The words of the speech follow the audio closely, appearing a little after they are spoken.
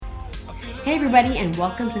Hey, everybody, and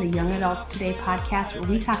welcome to the Young Adults Today podcast, where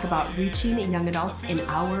we talk about reaching young adults in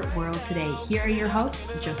our world today. Here are your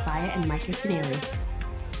hosts, Josiah and Micah Keneally.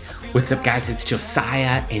 What's up, guys? It's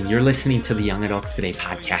Josiah, and you're listening to the Young Adults Today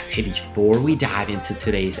podcast. Hey, before we dive into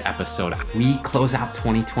today's episode, we close out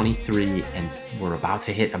 2023 and we're about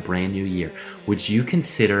to hit a brand new year. Would you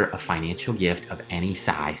consider a financial gift of any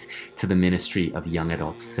size to the ministry of Young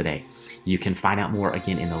Adults Today? You can find out more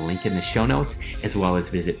again in the link in the show notes, as well as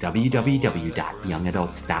visit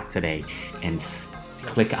www.youngadults.today and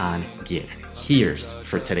click on Give. Here's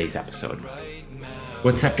for today's episode.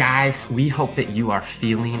 What's up, guys? We hope that you are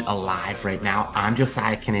feeling alive right now. I'm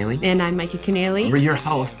Josiah Keneally. And I'm Micah Keneally. We're your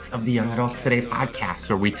hosts of the Young Adults Today podcast,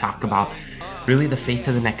 where we talk about really the faith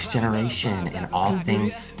of the next generation and all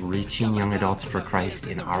things reaching young adults for Christ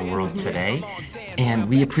in our world today. And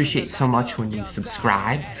we appreciate so much when you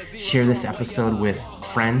subscribe, share this episode with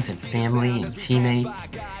friends and family and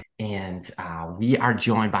teammates. And we are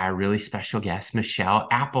joined by a really special guest, Michelle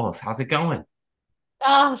Apples. How's it going?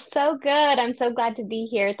 Oh, so good. I'm so glad to be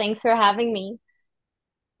here. Thanks for having me.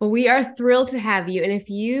 Well, we are thrilled to have you. And if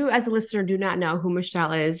you, as a listener, do not know who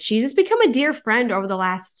Michelle is, she's just become a dear friend over the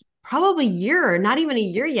last probably year, not even a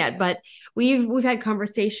year yet, but we've had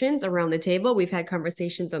conversations around the table. We've had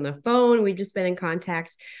conversations on the phone. We've just been in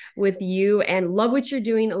contact with you and love what you're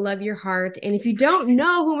doing. Love your heart. And if you don't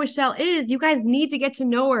know who Michelle is, you guys need to get to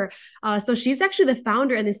know her. So she's actually the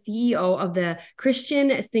founder and the CEO of the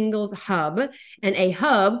Christian Singles Hub. And a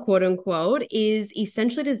hub, quote unquote, is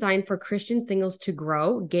essentially designed for Christian singles to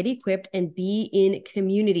grow, get equipped, and be in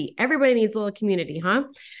community. Everybody needs a little community, huh?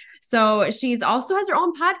 So she's also has her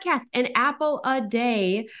own podcast, An Apple a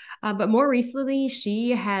Day. But more recently,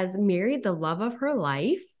 she has married the love of her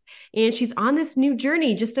life. And she's on this new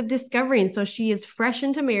journey just of discovering. So she is fresh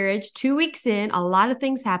into marriage, 2 weeks in, a lot of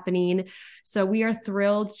things happening. So we are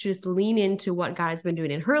thrilled to just lean into what God has been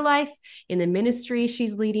doing in her life, in the ministry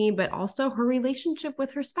she's leading, but also her relationship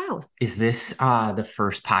with her spouse. Is this the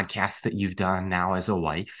first podcast that you've done now as a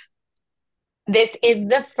wife? This is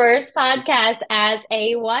the first podcast as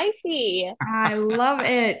a wifey. I love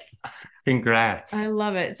it. Congrats. I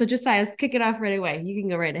love it. So Josiah, let's kick it off right away. You can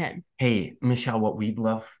go right ahead. Hey, Michelle, what we'd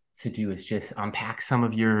love to do is just unpack some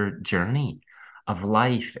of your journey of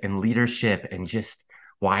life and leadership, and just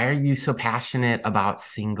why are you so passionate about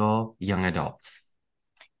single young adults?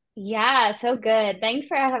 Yeah, so good. Thanks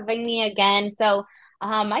for having me again. So,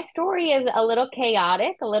 my story is a little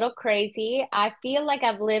chaotic, a little crazy. I feel like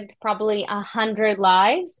I've lived probably 100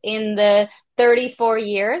 lives in the 34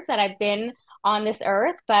 years that I've been on this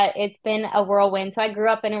earth, but it's been a whirlwind. So I grew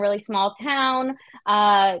up in a really small town,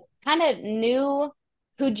 kind of knew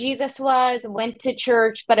who Jesus was, went to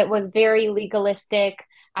church, but it was very legalistic.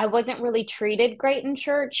 I wasn't really treated great in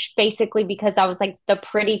church, basically because I was like the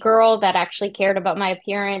pretty girl that actually cared about my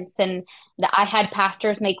appearance, and that I had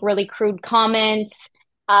pastors make really crude comments.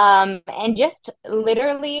 And just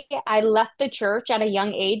literally, I left the church at a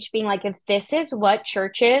young age being like, if this is what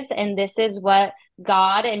church is and this is what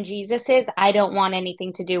God and Jesus is, I don't want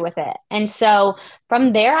anything to do with it. And so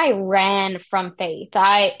from there, I ran from faith.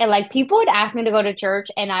 I like people would ask me to go to church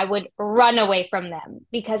and I would run away from them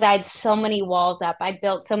because I had so many walls up. I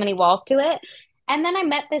built so many walls to it. And then I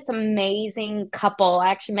met this amazing couple.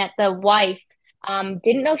 I actually met the wife.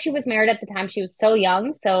 Didn't know she was married at the time. She was so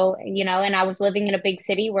young. So, and I was living in a big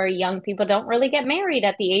city where young people don't really get married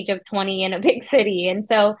at the age of 20 in a big city. And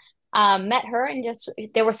so met her, and just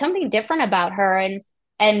there was something different about her, and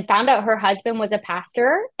found out her husband was a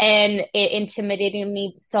pastor, and it intimidated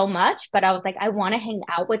me so much. But I was like, I want to hang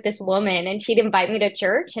out with this woman, and she'd invite me to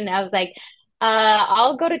church, and I was like,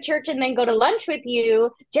 I'll go to church and then go to lunch with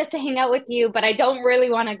you just to hang out with you, but I don't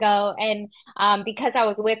really want to go. And because I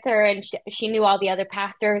was with her and she knew all the other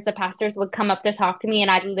pastors, the pastors would come up to talk to me,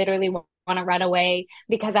 and I'd literally want to run away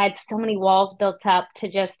because I had so many walls built up to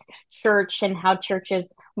just church and how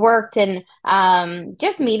churches worked. And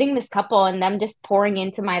just meeting this couple and them just pouring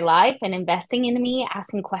into my life and investing into me,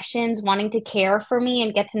 asking questions, wanting to care for me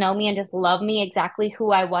and get to know me and just love me exactly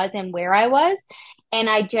who I was and where I was. And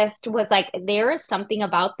I just was like, there is something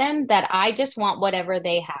about them that I just want whatever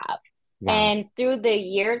they have. Wow. And through the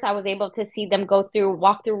years, I was able to see them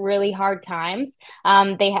walk through really hard times.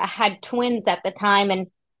 They had twins at the time, and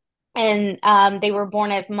they were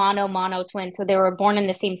born as mono twins, so they were born in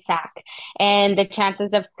the same sack, and the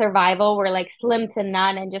chances of survival were like slim to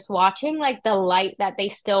none. And just watching like the light that they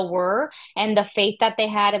still were, and the faith that they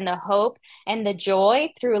had, and the hope and the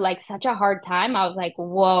joy through like such a hard time, I was like,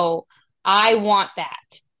 whoa, I want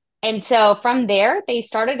that. And so from there, they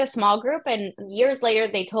started a small group, and years later,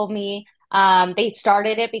 they told me They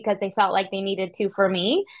started it because they felt like they needed to for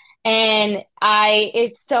me. And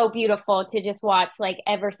it's so beautiful to just watch. Like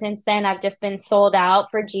ever since then, I've just been sold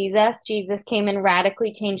out for Jesus. Jesus came and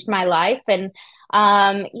radically changed my life. And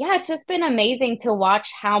yeah, it's just been amazing to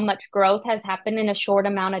watch how much growth has happened in a short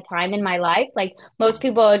amount of time in my life. Like most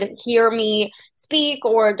people would hear me speak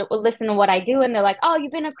or listen to what I do, and they're like, "Oh,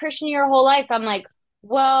 you've been a Christian your whole life." I'm like,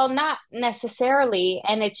 well, not necessarily.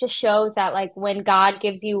 And it just shows that, like, when God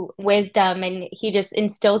gives you wisdom and He just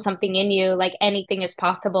instills something in you, like, anything is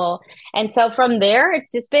possible. And so from there,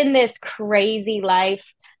 it's just been this crazy life,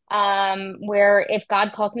 where if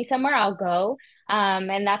God calls me somewhere, I'll go.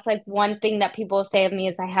 And that's like one thing that people say of me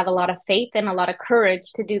is I have a lot of faith and a lot of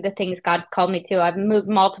courage to do the things God's called me to. I've moved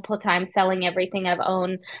multiple times, selling everything I've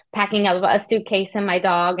owned, packing up a suitcase and my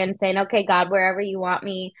dog, and saying, "Okay, God, wherever you want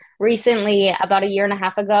me." Recently, about a year and a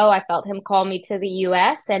half ago, I felt Him call me to the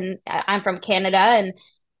US, and I'm from Canada, and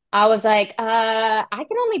I was like, I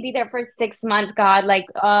can only be there for 6 months, God. Like,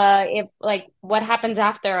 if like what happens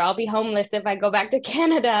after? I'll be homeless if I go back to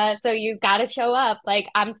Canada. So you've got to show up. Like,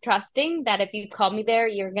 I'm trusting that if you call me there,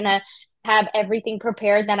 you're gonna have everything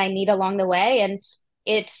prepared that I need along the way. And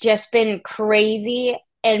it's just been crazy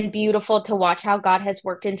and beautiful to watch how God has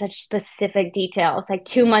worked in such specific details. Like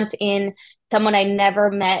 2 months in, someone I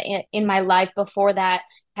never met in my life before that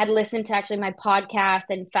had listened to actually my podcast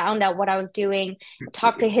and found out what I was doing,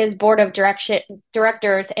 talked to his board of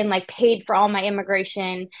directors, and like paid for all my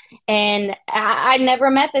immigration. And I never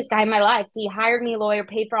met this guy in my life. He hired me a lawyer,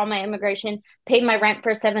 paid for all my immigration, paid my rent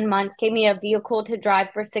for 7 months, gave me a vehicle to drive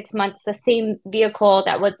for 6 months. The same vehicle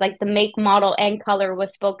that was like the make, model, and color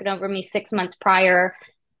was spoken over me 6 months prior.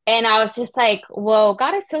 And I was just like, whoa,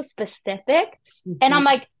 God is so specific. Mm-hmm. And I'm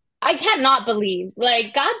like, I cannot believe,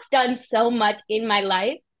 like, God's done so much in my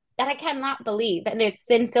life that I cannot believe. And it's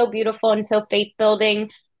been so beautiful and so faith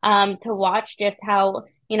building, to watch just how,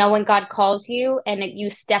 when God calls you and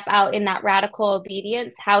you step out in that radical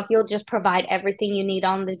obedience, how He'll just provide everything you need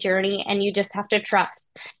on the journey. And you just have to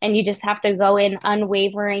trust, and you just have to go in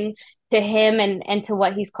unwavering to Him and to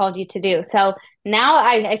what He's called you to do. So now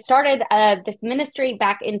I started this ministry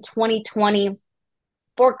back in 2020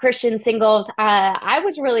 for Christian singles. I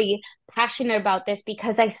was really passionate about this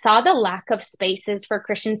because I saw the lack of spaces for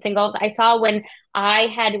Christian singles. I saw when I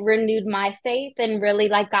had renewed my faith and really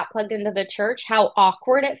like got plugged into the church, how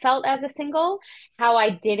awkward it felt as a single, how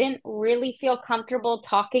I didn't really feel comfortable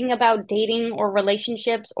talking about dating or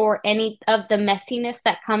relationships or any of the messiness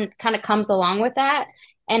that kind of comes along with that.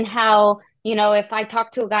 And how, if I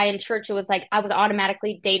talked to a guy in church, it was like I was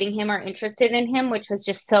automatically dating him or interested in him, which was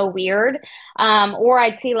just so weird. Or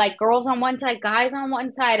I'd see like girls on one side, guys on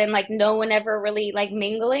one side, and like no one ever really like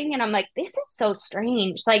mingling. And I'm like, this is so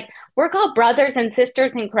strange. Like, we're called brothers and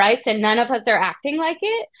sisters in Christ, and none of us are acting like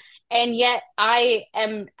it. And yet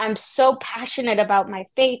I'm so passionate about my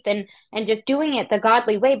faith and just doing it the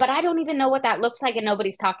godly way, but I don't even know what that looks like, and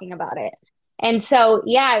nobody's talking about it. And so,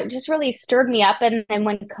 yeah, it just really stirred me up. And then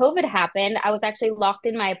when COVID happened, I was actually locked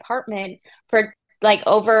in my apartment for like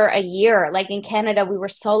over a year. Like in Canada, we were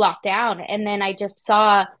so locked down. And then I just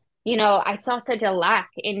saw, I saw such a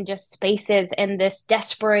lack in just spaces and this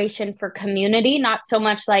desperation for community, not so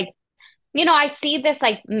much like, I see this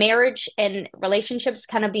like marriage and relationships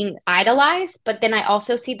kind of being idolized, but then I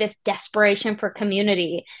also see this desperation for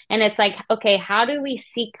community. And it's like, okay, how do we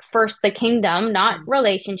seek first the kingdom, not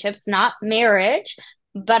relationships, not marriage,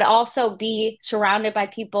 but also be surrounded by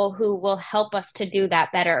people who will help us to do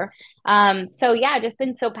that better. So yeah, just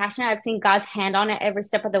been so passionate. I've seen God's hand on it every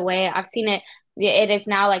step of the way. I've seen it. It is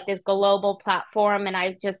now like this global platform,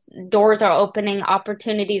 and doors are opening,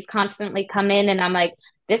 opportunities constantly come in, and I'm like,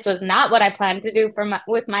 this was not what I planned to do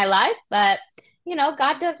with my life, but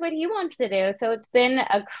God does what He wants to do. So it's been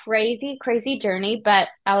a crazy, crazy journey, but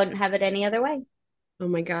I wouldn't have it any other way. Oh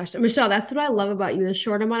my gosh. Michelle, that's what I love about you. The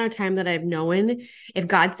short amount of time that I've known, if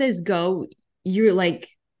God says go, you're like,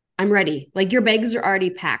 I'm ready. Like your bags are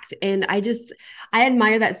already packed. And I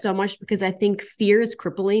admire that so much because I think fear is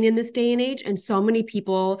crippling in this day and age. And so many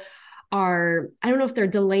people I don't know if they're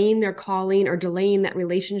delaying their calling or delaying that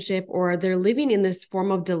relationship, or they're living in this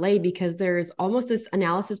form of delay because there's almost this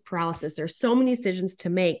analysis paralysis. There's so many decisions to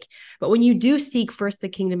make. But when you do seek first the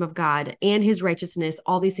kingdom of God and His righteousness,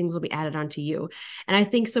 all these things will be added onto you. And I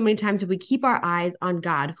think so many times if we keep our eyes on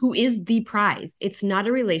God, who is the prize, it's not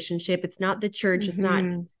a relationship, it's not the church, it's not,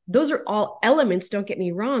 those are all elements, don't get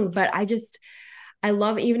me wrong. But I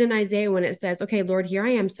love even in Isaiah when it says, okay, Lord, here I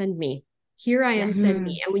am, send me. Here I am, send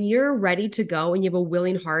me. And when you're ready to go and you have a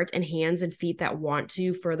willing heart and hands and feet that want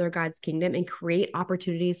to further God's kingdom and create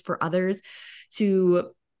opportunities for others to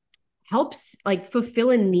helps like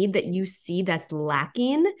fulfill a need that you see that's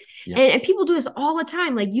lacking. Yeah. And people do this all the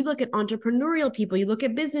time. Like you look at entrepreneurial people, you look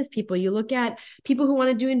at business people, you look at people who want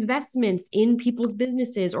to do investments in people's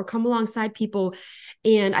businesses or come alongside people.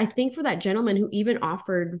 And I think for that gentleman who even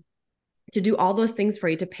offered to do all those things for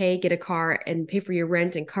you, to pay, get a car and pay for your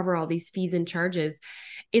rent and cover all these fees and charges,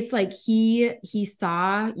 it's like he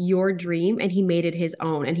saw your dream and he made it his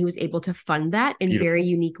own, and he was able to fund that in Beautiful. very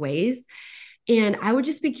unique ways. And I would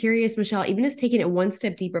just be curious, Michelle, even just taking it one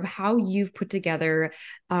step deeper, of how you've put together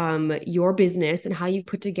your business and how you've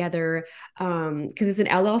put together, because it's an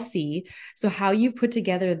LLC, so how you've put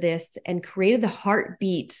together this and created the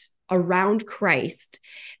heartbeat around Christ,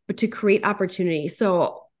 but to create opportunity.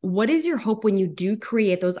 So what is your hope when you do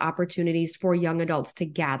create those opportunities for young adults to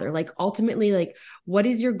gather? Like ultimately, like what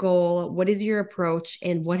is your goal? What is your approach?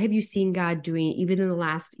 And what have you seen God doing even in the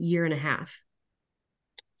last year and a half?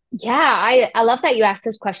 Yeah, I love that you asked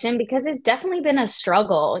this question because it's definitely been a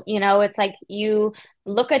struggle. You know, it's like you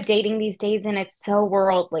look at dating these days and it's so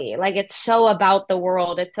worldly. Like it's so about the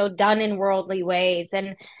world. It's so done in worldly ways.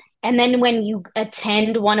 And then when you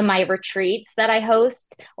attend one of my retreats that I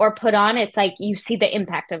host or put on, it's like you see the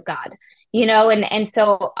impact of God. You know, and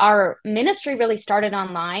so our ministry really started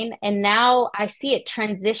online, and now I see it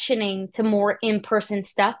transitioning to more in-person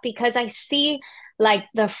stuff because I see like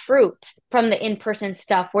the fruit from the in-person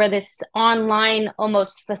stuff, where this online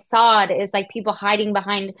almost facade is like people hiding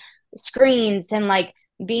behind screens and like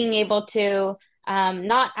being able to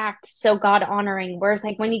not act so God honoring. Whereas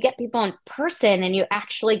like when you get people in person and you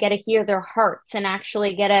actually get to hear their hearts and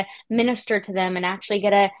actually get to minister to them and actually get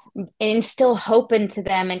to instill hope into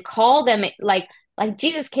them and call them like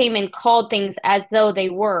Jesus came and called things as though they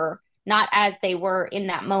were, not as they were in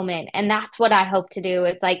that moment. And that's what I hope to do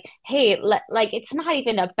is like, hey, like it's not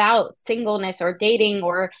even about singleness or dating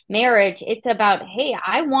or marriage. It's about, hey,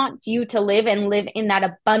 I want you to live and live in that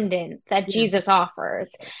abundance that Yeah. Jesus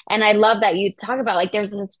offers. And I love that you talk about like there's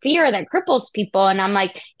this fear that cripples people. And I'm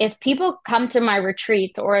like, if people come to my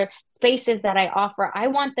retreats or spaces that I offer, I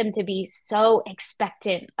want them to be so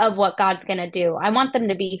expectant of what God's going to do. I want them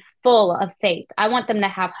to be full of faith. I want them to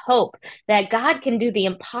have hope that God can do the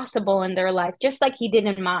impossible in their life, just like he did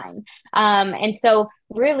in mine. And so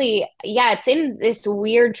really, yeah, it's in this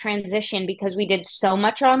weird transition because we did so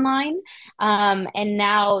much online. And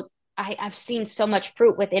now I've seen so much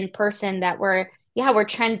fruit with in person that we're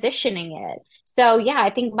transitioning it. So yeah, I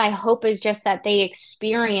think my hope is just that they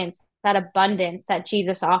experience that abundance that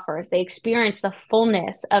Jesus offers. They experience the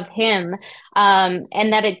fullness of him,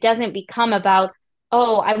 and that it doesn't become about,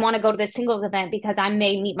 oh, I want to go to the singles event because I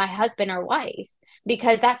may meet my husband or wife.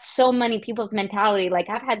 Because that's so many people's mentality. Like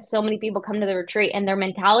I've had so many people come to the retreat and their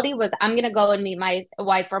mentality was, I'm going to go and meet my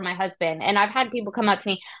wife or my husband. And I've had people come up to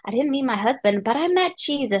me, I didn't meet my husband, but I met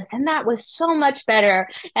Jesus and that was so much better.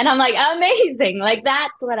 And I'm like, amazing. Like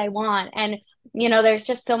that's what I want. And, you know, there's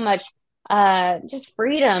just so much just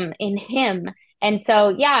freedom in him. And so,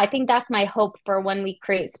 yeah, I think that's my hope for when we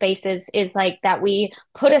create spaces is like that we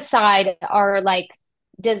put aside our like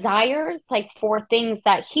desires like for things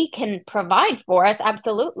that he can provide for us.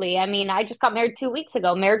 Absolutely. I mean, I just got married 2 weeks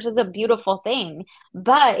ago. Marriage is a beautiful thing,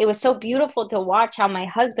 but it was so beautiful to watch how my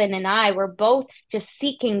husband and I were both just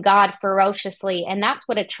seeking God ferociously, and that's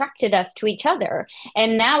what attracted us to each other.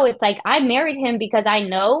 And now it's like I married him because I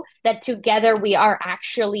know that together we are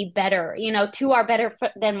actually better. You know, two are better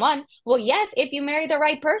than one. Well, yes, if you marry the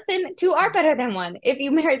right person, two are better than one. If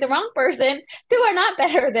you marry the wrong person, two are not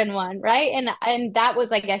better than one, right? And that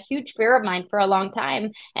was like a huge fear of mine for a long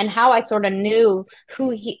time. And how I sort of knew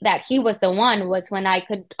that he was the one was when I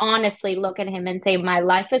could honestly look at him and say, my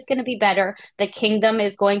life is going to be better. The kingdom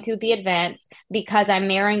is going to be advanced because I'm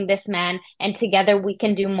marrying this man, and together we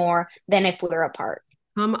can do more than if we were apart.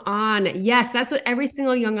 Come on. Yes, that's what every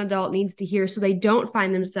single young adult needs to hear so they don't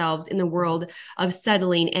find themselves in the world of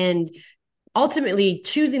settling, and ultimately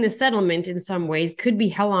choosing the settlement in some ways could be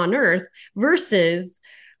hell on earth versus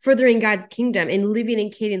furthering God's kingdom and living in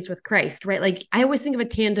cadence with Christ, right? Like I always think of a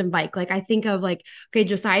tandem bike. Like I think of like, okay,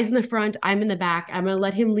 Josiah's in the front, I'm in the back, I'm going to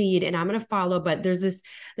let him lead and I'm going to follow. But there's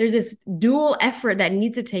this dual effort that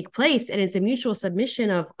needs to take place. And it's a mutual submission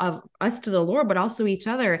of us to the Lord, but also each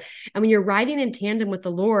other. And when you're riding in tandem with the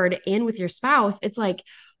Lord and with your spouse, it's like,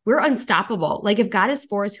 we're unstoppable. Like if God is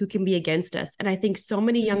for us, who can be against us? And I think so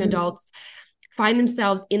many young adults find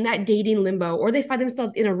themselves in that dating limbo, or they find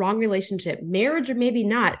themselves in a wrong relationship, marriage or maybe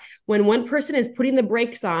not, when one person is putting the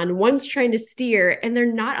brakes on, one's trying to steer, and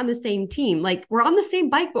they're not on the same team. Like, we're on the same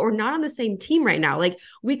bike, but we're not on the same team right now. Like,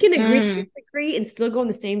 we can agree to disagree and still go in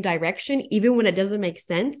the same direction, even when it doesn't make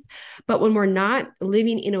sense. But when we're not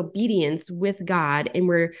living in obedience with God and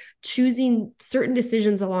we're choosing certain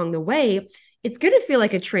decisions along the way, it's going to feel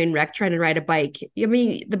like a train wreck trying to ride a bike. I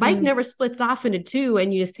mean, the bike never splits off into two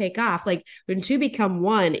and you just take off. Like, when two become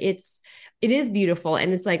one, it is beautiful.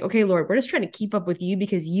 And it's like, okay, Lord, we're just trying to keep up with you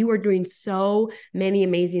because you are doing so many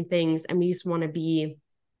amazing things. And we just want to be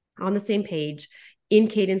on the same page, in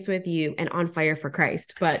cadence with you, and on fire for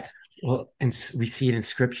Christ. But and we see it in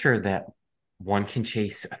scripture that one can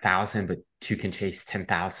chase 1,000, but two can chase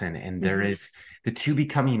 10,000. And there is the two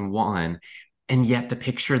becoming one. And yet the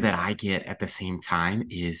picture that I get at the same time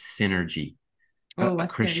is synergy. A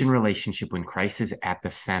Christian relationship, when Christ is at the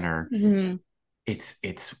center,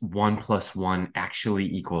 it's 1 + 1 actually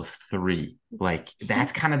equals 3. Like,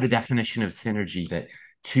 that's kind of the definition of synergy, that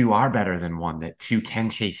two are better than one, that two can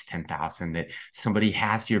chase 10,000, that somebody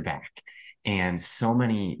has your back, and so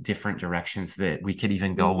many different directions that we could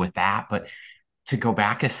even go with that. But to go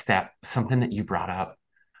back a step, something that you brought up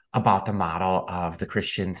about the model of the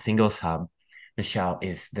Christian Singles Hub, Michelle,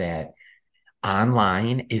 is that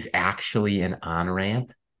online is actually an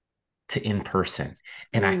on-ramp to in-person.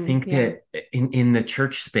 And I think that in the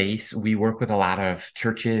church space, we work with a lot of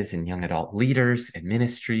churches and young adult leaders and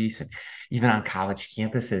ministries, and even on college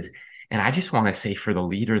campuses. And I just want to say for the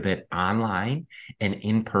leader that online and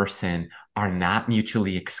in-person are not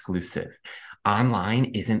mutually exclusive. Online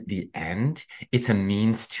isn't the end. It's a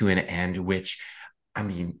means to an end, which, I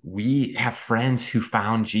mean, we have friends who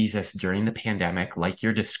found Jesus during the pandemic, like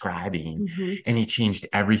you're describing, and he changed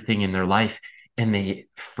everything in their life. And they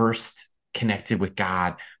first connected with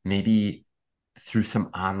God, maybe through some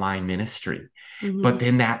online ministry, but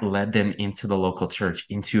then that led them into the local church,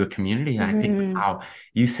 into a community. And I think that's how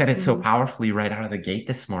you said it so powerfully right out of the gate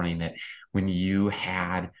this morning, that when you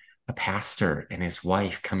had a pastor and his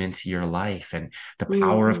wife come into your life, and the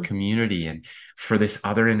power of community, and for this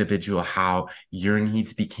other individual, how your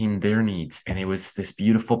needs became their needs. And it was this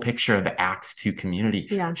beautiful picture of the Acts 2 community,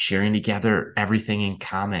 sharing together everything in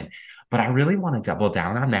common. But I really want to double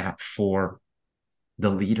down on that for the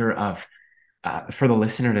leader of, for the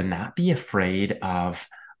listener, to not be afraid of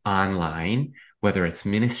online, whether it's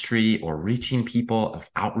ministry or reaching people, of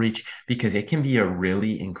outreach, because it can be a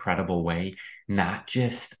really incredible way, not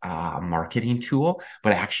just a marketing tool,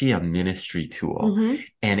 but actually a ministry tool.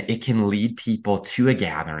 And it can lead people to a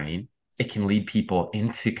gathering. It can lead people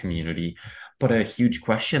into community. But a huge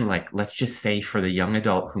question, like, let's just say for the young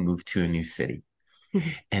adult who moved to a new city,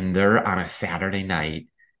 and they're on a Saturday night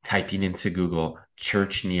typing into Google,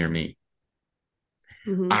 church near me.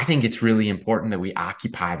 I think it's really important that we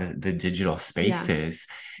occupy the digital spaces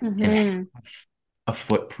and have a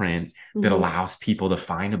footprint that allows people to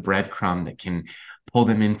find a breadcrumb that can pull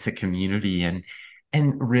them into community. And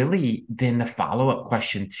really, then the follow-up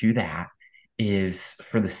question to that is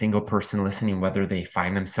for the single person listening, whether they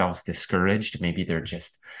find themselves discouraged, maybe they're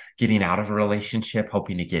just getting out of a relationship,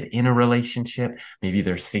 hoping to get in a relationship, maybe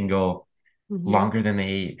they're single longer than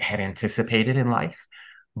they had anticipated in life.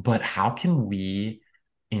 But how can we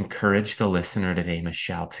encourage the listener today,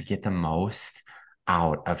 Michelle, to get the most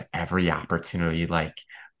out of every opportunity, like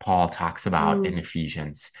Paul talks about in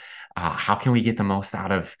Ephesians? How can we get the most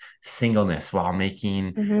out of singleness while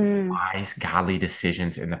making wise, godly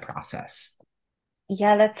decisions in the process?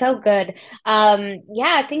 Yeah, that's so good.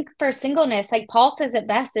 I think for singleness, like Paul says it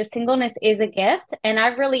best, is singleness is a gift. And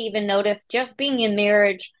I've really even noticed, just being in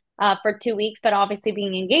marriage for 2 weeks, but obviously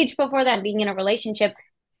being engaged before that, being in a relationship,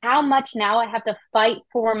 how much now I have to fight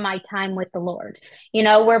for my time with the Lord. You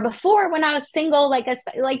know, where before, when I was single, like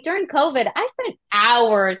during COVID, I spent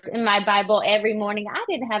hours in my Bible every morning. I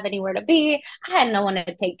didn't have anywhere to be. I had no one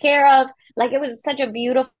to take care of. Like, it was such a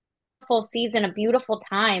beautiful season, a beautiful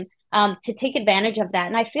time to take advantage of that.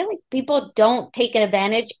 And I feel like people don't take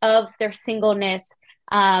advantage of their singleness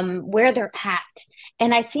where they're at.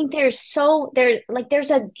 And I think there's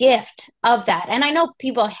a gift of that. And I know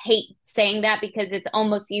people hate saying that because it's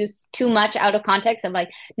almost used too much out of context of like,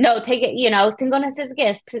 no, take it, singleness is a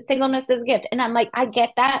gift. Singleness is a gift. And I'm like, I get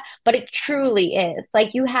that, but it truly is.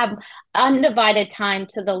 Like, you have undivided time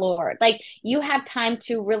to the Lord. Like, you have time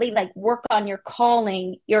to really like work on your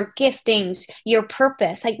calling, your giftings, your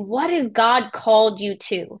purpose. Like, what has God called you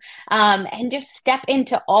to? And just step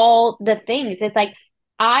into all the things. It's like,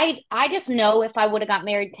 I just know if I would have got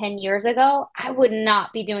married 10 years ago, I would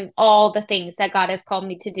not be doing all the things that God has called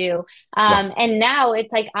me to do. Yeah. And now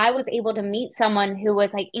it's like I was able to meet someone who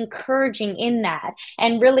was like encouraging in that.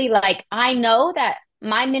 And really, like, I know that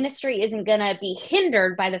my ministry isn't going to be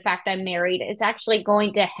hindered by the fact I'm married. It's actually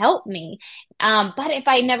going to help me. But if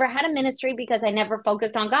I never had a ministry because I never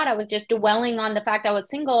focused on God, I was just dwelling on the fact I was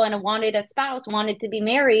single and I wanted a spouse, wanted to be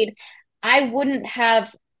married. I wouldn't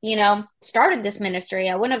have, started this ministry.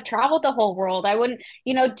 I wouldn't have traveled the whole world. I wouldn't,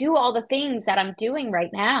 do all the things that I'm doing right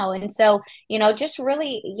now. And so, just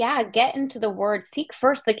really, yeah, get into the word, seek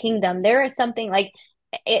first the kingdom. There is something like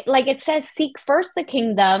it says, seek first the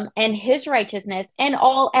kingdom and his righteousness, and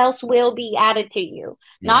all else will be added to you.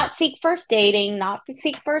 Yeah. Not seek first dating, not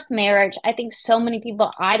seek first marriage. I think so many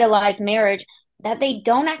people idolize marriage that they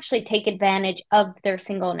don't actually take advantage of their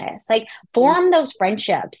singleness. Like, form those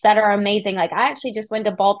friendships that are amazing. Like, I actually just went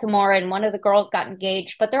to Baltimore and one of the girls got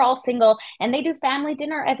engaged, but they're all single and they do family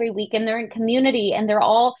dinner every week and they're in community and they're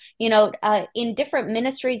all, in different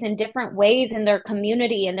ministries in different ways in their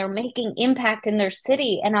community, and they're making impact in their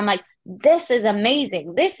city. And I'm like, this is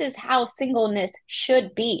amazing. This is how singleness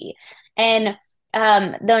should be. And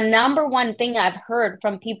the number one thing I've heard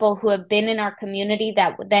from people who have been in our community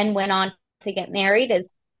that then went on to get married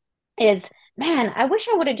is man, I wish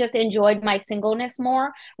I would have just enjoyed my singleness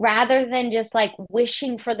more rather than just like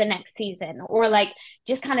wishing for the next season, or like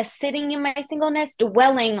just kind of sitting in my singleness,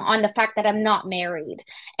 dwelling on the fact that I'm not married.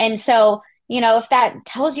 And so, if that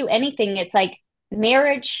tells you anything, it's like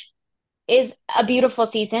marriage is a beautiful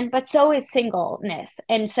season, but so is singleness.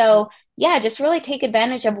 And so, yeah, just really take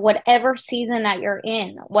advantage of whatever season that you're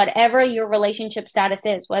in, whatever your relationship status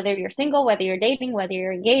is, whether you're single, whether you're dating, whether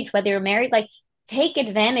you're engaged, whether you're married, like take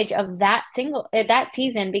advantage of that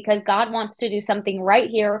season, because God wants to do something right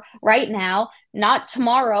here, right now, not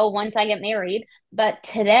tomorrow once I get married, but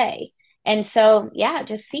today. And so, yeah,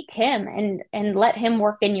 just seek him and let him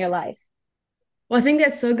work in your life. Well, I think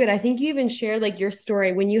that's so good. I think you even shared like your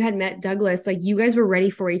story when you had met Douglas, like you guys were ready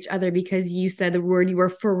for each other because you said the word, you were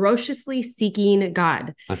ferociously seeking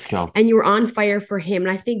God. Let's go. And you were on fire for him.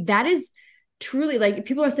 And I think that is truly, like,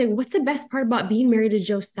 people are saying, what's the best part about being married to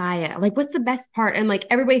Josiah? Like, what's the best part? And like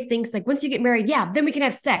everybody thinks like once you get married, yeah, then we can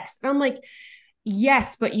have sex. And I'm like,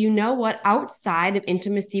 yes, but you know what? Outside of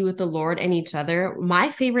intimacy with the Lord and each other, my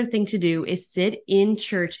favorite thing to do is sit in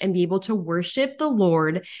church and be able to worship the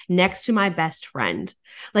Lord next to my best friend.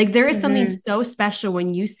 Like, there is something so special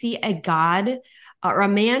when you see a God or a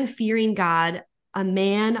man fearing God, a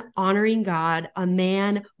man honoring God, a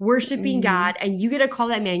man worshiping God, and you get to call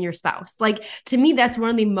that man your spouse. Like, to me, that's one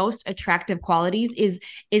of the most attractive qualities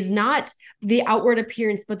is not the outward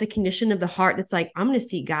appearance, but the condition of the heart. That's like, I'm going to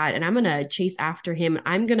seek God and I'm going to chase after him.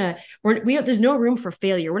 I'm going to, there's no room for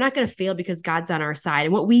failure. We're not going to fail because God's on our side.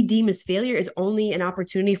 And what we deem as failure is only an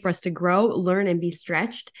opportunity for us to grow, learn, and be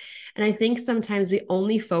stretched. And I think sometimes we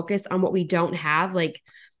only focus on what we don't have. Like,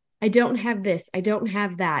 I don't have this, I don't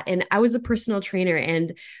have that. And I was a personal trainer,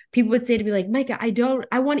 and people would say to me like, Micah,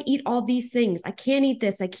 I want to eat all these things. I can't eat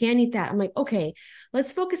this. I can't eat that. I'm like, okay,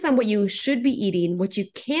 let's focus on what you should be eating, what you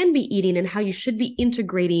can be eating, and how you should be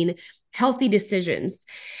integrating healthy decisions.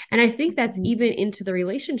 And I think that's even into the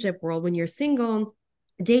relationship world when you're single,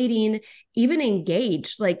 dating, even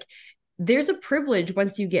engaged. Like, there's a privilege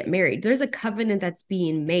once you get married. There's a covenant that's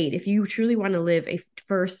being made. If you truly want to live a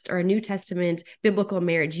first or a New Testament biblical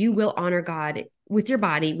marriage, you will honor God with your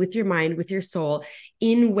body, with your mind, with your soul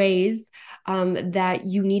in ways that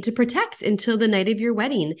you need to protect until the night of your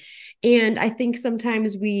wedding. And I think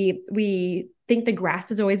sometimes we think the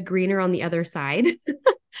grass is always greener on the other side.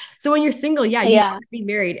 So when you're single, you want to be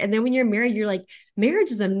married. And then when you're married, you're like,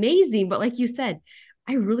 marriage is amazing. But like you said,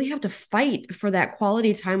 I really have to fight for that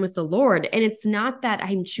quality time with the Lord. And it's not that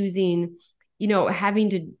I'm choosing, having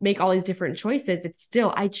to make all these different choices. It's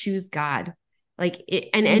still, I choose God. Like it,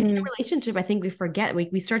 and in a relationship, I think we forget,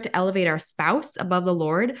 we start to elevate our spouse above the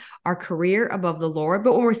Lord, our career above the Lord.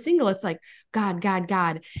 But when we're single, it's like, God, God,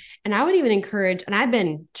 God. And I would even encourage, and I've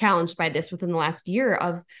been challenged by this within the last year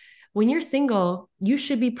of, when you're single, you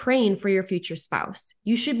should be praying for your future spouse.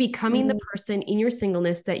 You should be becoming the person in your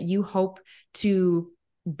singleness that you hope to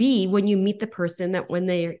be when you meet the person, that when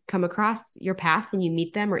they come across your path and you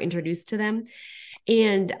meet them or introduced to them.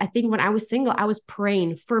 And I think when I was single, I was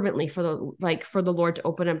praying fervently for the Lord to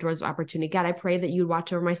open up doors of opportunity. God, I pray that you'd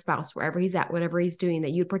watch over my spouse wherever he's at, whatever he's doing,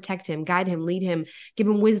 that you'd protect him, guide him, lead him, give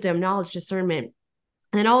him wisdom, knowledge, discernment.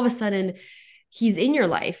 And then all of a sudden, he's in your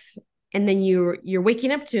life. and then you're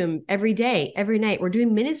waking up to him every day, every night. We're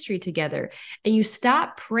doing ministry together, and you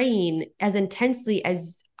stop praying as intensely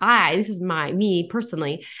as this is me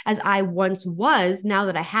personally, as I once was, now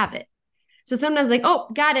that I have it. So sometimes like, oh,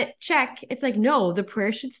 got it, check. It's like, no, the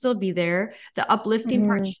prayer should still be there. The uplifting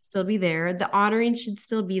part should still be there. The honoring should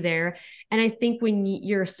still be there. And I think when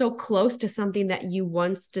you're so close to something that you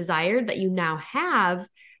once desired that you now have,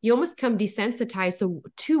 you almost come desensitized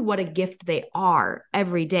to what a gift they are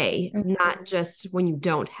every day, not just when you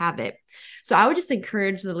don't have it. So I would just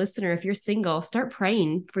encourage the listener, if you're single, start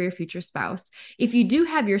praying for your future spouse. If you do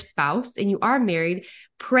have your spouse and you are married,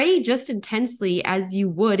 pray just intensely as you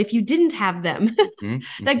would if you didn't have them,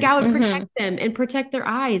 that God would protect them and protect their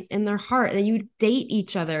eyes and their heart, and you date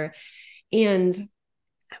each other. And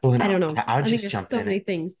I don't know. I'll just think jump there's so in. many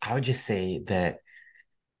things. I would just say that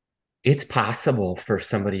it's possible for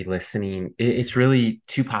somebody listening. It's really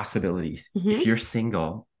two possibilities. If you're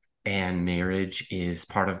single and marriage is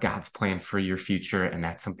part of God's plan for your future, and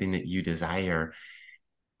that's something that you desire,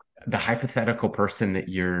 the hypothetical person that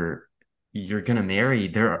you're going to marry,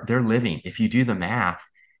 they're living. If you do the math,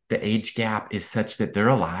 the age gap is such that they're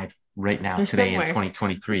alive right now, today in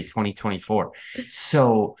 2023, 2024.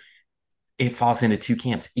 So it falls into two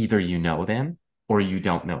camps. Either you know them or you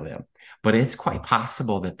don't know them. But it's quite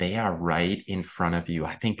possible that they are right in front of you.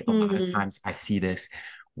 I think a lot of times I see this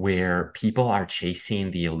where people are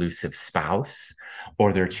chasing the elusive spouse,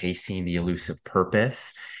 or they're chasing the elusive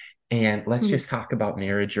purpose. And let's just talk about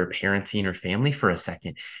marriage or parenting or family for a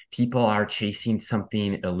second. People are chasing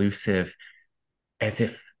something elusive as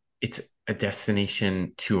if it's a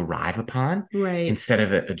destination to arrive upon, right, instead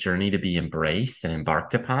of a journey to be embraced and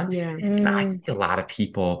embarked upon. Yeah. And I see a lot of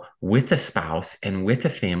people with a spouse and with a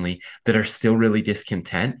family that are still really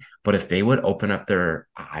discontent. But if they would open up their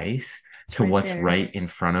eyes to what's right in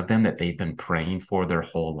front of them that they've been praying for their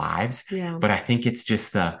whole lives. But I think it's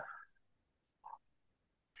just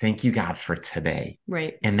thank you, God, for today.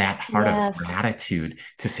 Right. And that heart of gratitude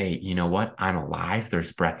to say, you know what? I'm alive.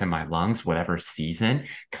 There's breath in my lungs, whatever season,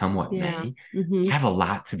 come what may. I have a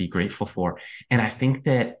lot to be grateful for. And I think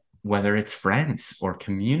that whether it's friends or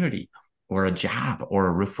community or a job or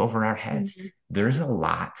a roof over our heads, there's a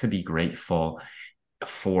lot to be grateful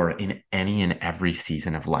for in any and every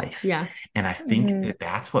season of life. Yeah. And I think that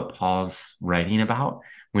that's what Paul's writing about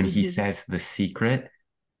when he says the secret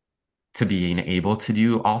to being able to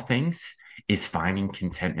do all things is finding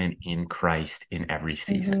contentment in Christ in every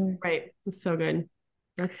season. Right. That's so good.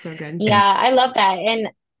 That's so good. Yeah, I love that. And,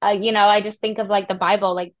 I just think of like the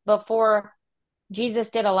Bible, like before Jesus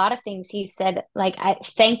did a lot of things, he said, like, I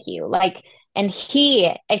thank you. Like, and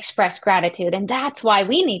he expressed gratitude. And that's why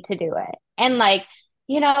we need to do it. And like,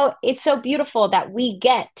 it's so beautiful that we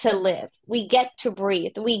get to live, we get to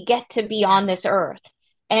breathe, we get to be on this earth.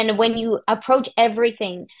 And when you approach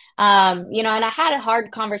everything, and I had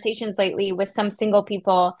hard conversations lately with some single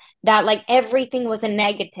people that like everything was a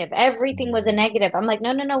negative. Everything was a negative. I'm like,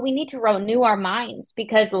 no, we need to renew our minds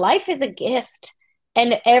because life is a gift.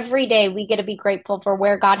 And every day we get to be grateful for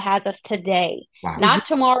where God has us today. Wow. Not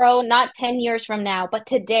tomorrow, not 10 years from now, but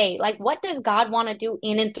today. Like, what does God want to do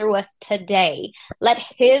in and through us today? Let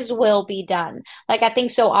his will be done. Like, I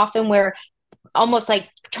think so often we're almost like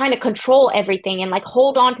trying to control everything and like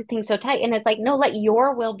hold on to things so tight. And it's like, no, let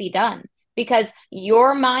your will be done, because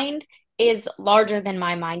your mind is larger than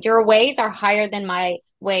my mind. Your ways are higher than my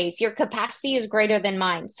ways. Your capacity is greater than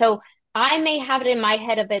mine. So I may have it in my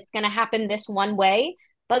head of it's going to happen this one way,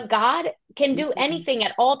 but God can do anything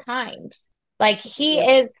at all times. Like he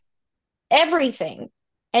is everything.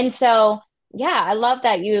 And so yeah, I love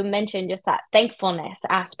that you mentioned just that thankfulness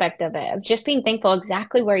aspect of it, of just being thankful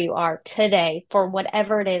exactly where you are today for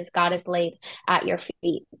whatever it is God has laid at your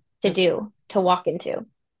feet to do, to walk into.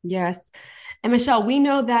 Yes. And Michelle, we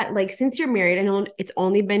know that like since you're married, I know it's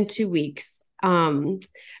only been 2 weeks, but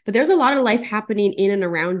there's a lot of life happening in and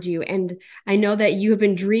around you. And I know that you have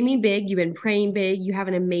been dreaming big, you've been praying big, you have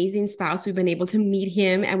an amazing spouse. We've been able to meet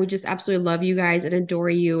him, and we just absolutely love you guys and adore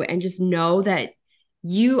you, and just know that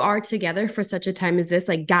you are together for such a time as this.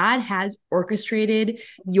 Like God has orchestrated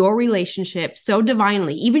your relationship so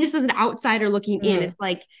divinely, even just as an outsider looking in. It's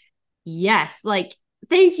like, yes, like,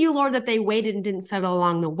 thank you, Lord, that they waited and didn't settle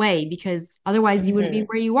along the way, because otherwise you wouldn't be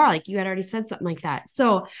where you are. Like you had already said something like that.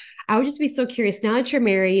 So I would just be so curious, now that you're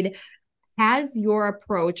married, has your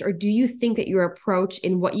approach, or do you think that your approach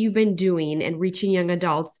in what you've been doing and reaching young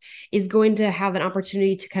adults is going to have an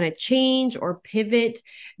opportunity to kind of change or pivot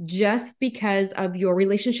just because of your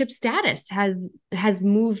relationship status has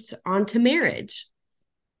moved on to marriage?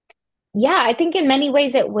 Yeah, I think in many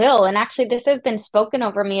ways it will. And actually, this has been spoken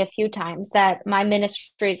over me a few times that my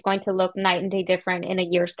ministry is going to look night and day different in a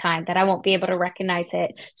year's time, that I won't be able to recognize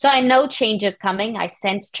it. So I know change is coming. I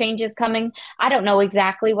sense change is coming. I don't know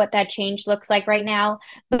exactly what that change looks like right now.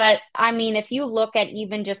 But I mean, if you look at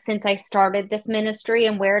even just since I started this ministry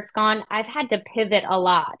and where it's gone, I've had to pivot a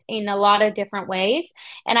lot in a lot of different ways.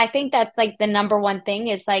 And I think that's like the number one thing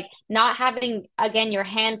is like not having, again, your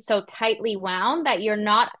hands so tightly wound that you're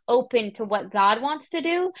not open to what God wants to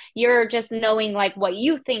do. You're just knowing like what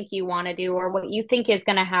you think you want to do or what you think is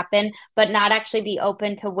going to happen, but not actually be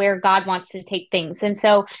open to where God wants to take things. And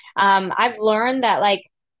so I've learned that like,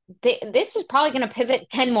 this is probably going to pivot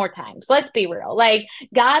 10 more times. Let's be real. Like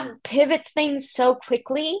God pivots things so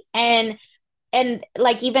quickly, and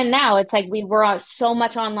like even now it's like we were so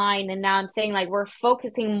much online, and now I'm saying like we're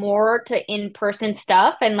focusing more to in-person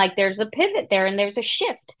stuff, and like there's a pivot there and there's a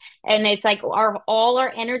shift, and it's like our all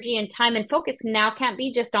our energy and time and focus now can't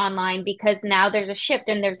be just online because now there's a shift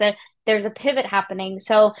and there's a pivot happening.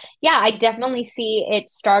 So yeah, I definitely see it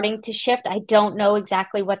starting to shift. I don't know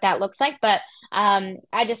exactly what that looks like, but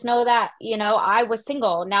I just know that, I was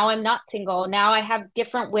single, now I'm not single, now I have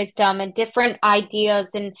different wisdom and different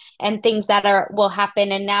ideas and things that are will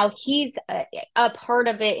happen, and now he's a part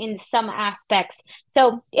of it in some aspects.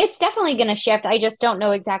 So it's definitely going to shift. I just don't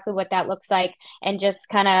know exactly what that looks like, and just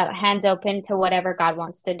kind of hands open to whatever God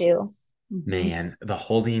wants to do. Man, the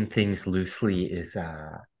holding things loosely is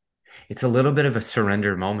it's a little bit of a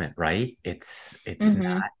surrender moment, right? It's Mm-hmm.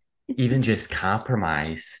 not even just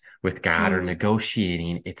compromise with God or Mm.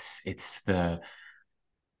 negotiating. It's the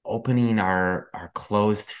opening our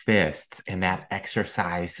closed fists and that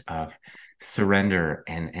exercise of surrender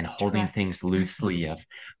and holding things Trust. loosely, of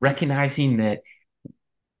recognizing that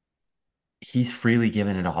he's freely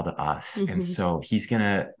given it all to us. And Mm-hmm. so he's going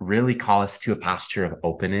to really call us to a posture of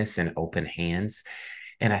openness and open hands.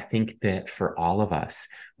 And I think that for all of us,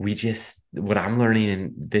 what I'm learning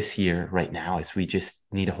in this year right now is we just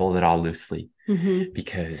need to hold it all loosely Mm-hmm.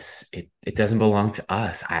 because it doesn't belong to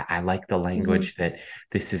us. I like the Mm-hmm. language that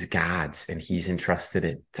this is God's and he's entrusted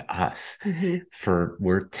it to us. Mm-hmm. For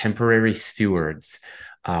we're temporary stewards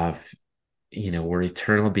of, we're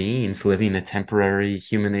eternal beings living a temporary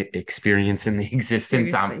human experience in the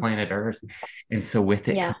existence on Seriously. planet Earth. And so with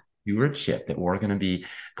it Yeah. comes stewardship, that we're going to be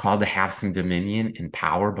called to have some dominion and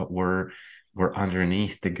power, but we're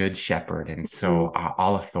underneath the good shepherd. And so Mm-hmm.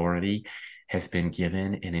 all authority has been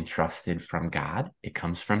given and entrusted from God. It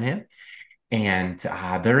comes from him. And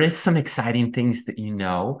there is some exciting things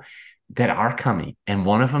that are coming. And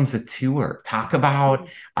one of them's a tour. Talk about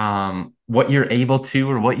what you're able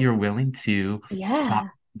to or what you're willing to about Yeah.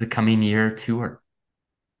 the coming year tour.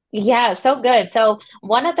 Yeah, so good. So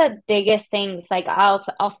one of the biggest things, like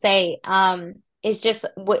I'll say, is just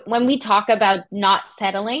w when we talk about not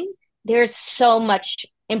settling, there's so much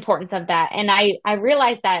importance of that, and I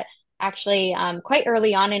realized that actually quite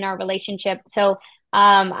early on in our relationship. So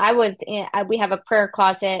we have a prayer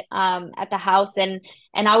closet at the house, and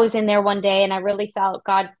I was in there one day, and I really felt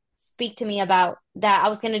God speak to me about that I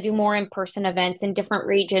was going to do more in-person events in different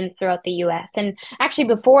regions throughout the US. And actually,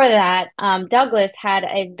 before that, Douglas had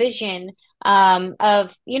a vision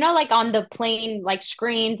of, like on the plane, like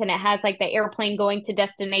screens, and it has like the airplane going to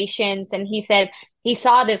destinations. And he said he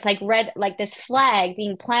saw this like red, like this flag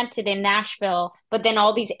being planted in Nashville, but then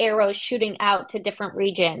all these arrows shooting out to different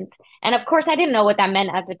regions. And of course, I didn't know what that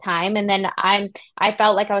meant at the time. And then I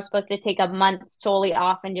felt like I was supposed to take a month solely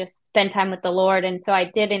off and just spend time with the Lord. And so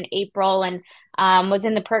I did in April, and was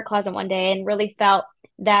in the prayer closet one day and really felt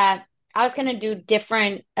that I was going to do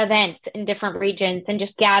different events in different regions and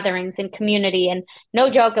just gatherings and community. And no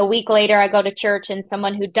joke, a week later, I go to church and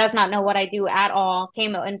someone who does not know what I do at all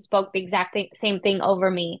came out and spoke the same thing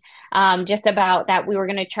over me, just about that we were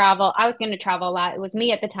going to travel. I was going to travel a lot. It was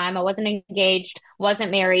me at the time. I wasn't engaged,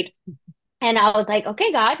 wasn't married. And I was like,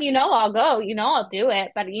 okay, God, I'll go, I'll do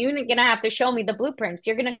it, but you're gonna have to show me the blueprints.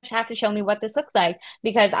 You're gonna have to show me what this looks like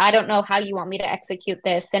because I don't know how you want me to execute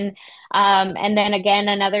this. And then again,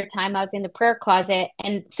 another time I was in the prayer closet,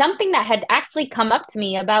 and something that had actually come up to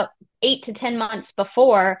me about 8 to 10 months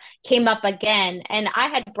before came up again. And I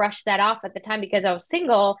had brushed that off at the time because I was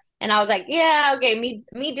single. And I was like, yeah, okay,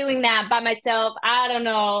 me doing that by myself, I don't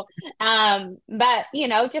know. But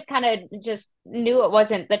just kind of just knew it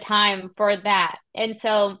wasn't the time for that. And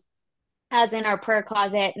so I was in our prayer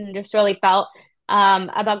closet and just really felt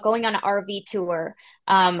about going on an RV tour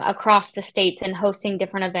across the states and hosting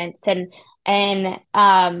different events. And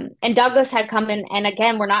Douglas had come in, and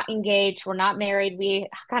again, we're not engaged, we're not married. We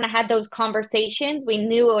kind of had those conversations. We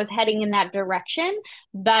knew it was heading in that direction,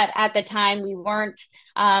 but at the time we weren't.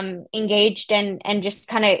 engaged and just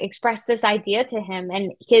kind of expressed this idea to him.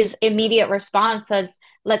 And his immediate response was,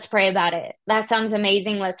 let's pray about it. That sounds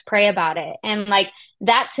amazing. Let's pray about it. And like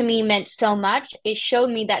that to me meant so much. It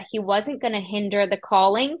showed me that he wasn't going to hinder the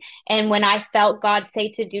calling. And when I felt God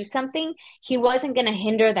say to do something, he wasn't going to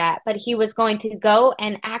hinder that, but he was going to go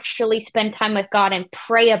and actually spend time with God and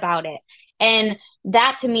pray about it. And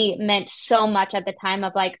that to me meant so much at the time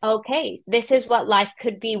of like, okay, this is what life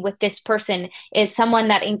could be with this person, is someone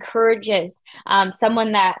that encourages,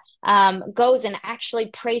 someone that goes and actually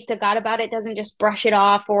prays to God about it, doesn't just brush it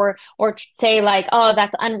off or say like, oh,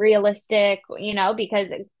 that's unrealistic,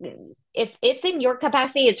 because if it's in your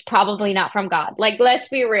capacity, it's probably not from God. Like, let's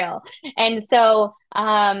be real. And so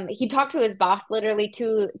he talked to his boss literally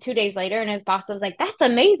two days later, and his boss was like, that's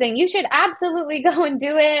amazing. You should absolutely go and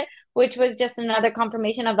do it, which was just another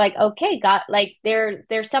confirmation of like, okay, God, like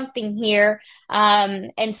there's something here.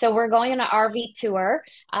 And so we're going on an RV tour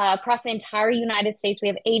across the entire United States. We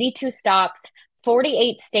have 82 stops,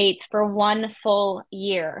 48 states for one full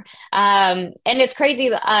year. And it's crazy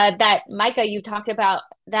that Micah, you talked about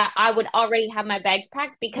that I would already have my bags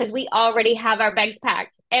packed, because we already have our bags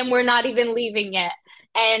packed and we're not even leaving yet.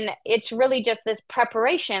 And it's really just this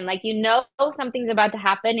preparation. Like, something's about to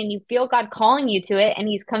happen and you feel God calling you to it, and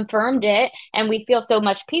he's confirmed it. And we feel so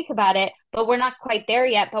much peace about it, but we're not quite there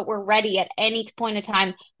yet, but we're ready at any point in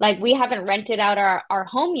time. Like, we haven't rented out our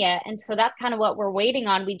home yet. And so that's kind of what we're waiting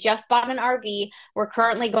on. We just bought an RV. We're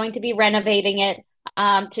currently going to be renovating it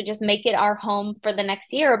to just make it our home for the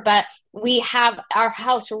next year. But we have our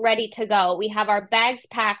house ready to go. We have our bags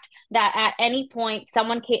packed, that at any point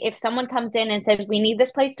if someone comes in and says, we need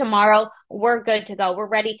this place tomorrow, we're good to go. We're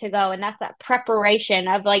ready to go. And that's that preparation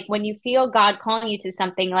of like, when you feel God calling you to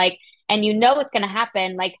something, like, and it's going to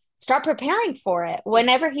happen, like, start preparing for it.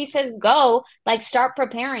 Whenever he says go, like, start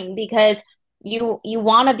preparing, because you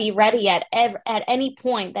want to be ready at any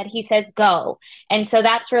point that he says go. And so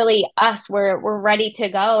that's really us. We're ready to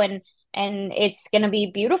go, and it's going to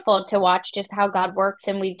be beautiful to watch just how God works.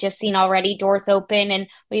 And we've just seen already doors open, and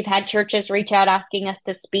we've had churches reach out asking us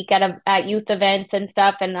to speak at youth events and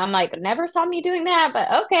stuff. And I'm like, never saw me doing that,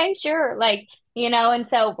 but okay, sure. Like, and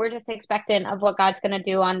so we're just expectant of what God's going to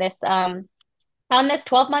do on this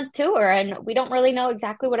 12-month tour. And we don't really know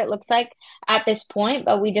exactly what it looks like at this point,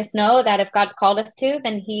 but we just know that if God's called us to,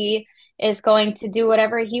 then he is going to do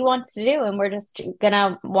whatever he wants to do. And we're just going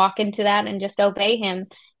to walk into that and just obey him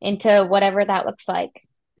into whatever that looks like.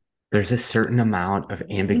 There's a certain amount of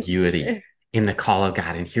ambiguity in the call of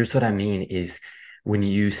God. And here's what I mean is, when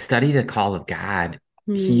you study the call of God,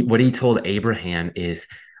 what he told Abraham is,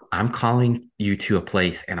 I'm calling you to a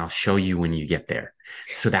place and I'll show you when you get there.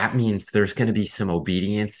 So that means there's going to be some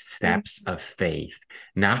obedience steps of faith,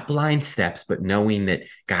 not blind steps, but knowing that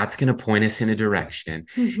God's going to point us in a direction.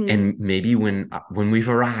 And maybe when we've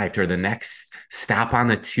arrived, or the next stop on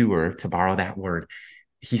the tour, to borrow that word,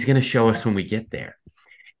 he's going to show us when we get there.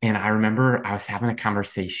 And I remember I was having a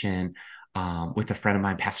conversation with a friend of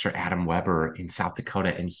mine, Pastor Adam Weber in South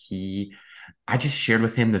Dakota, and I just shared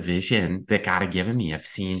with him the vision that God had given me of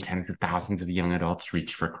seeing tens of thousands of young adults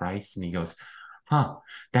reach for Christ. And he goes,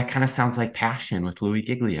 that kind of sounds like Passion with Louis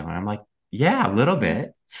Giglio. And I'm like, yeah, a little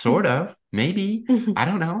bit, sort of, maybe, I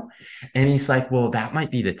don't know. And he's like, well, that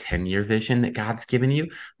might be the 10-year vision that God's given you.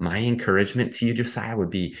 My encouragement to you, Josiah, would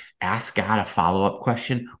be ask God a follow-up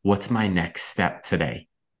question. What's my next step today?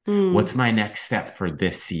 What's my next step for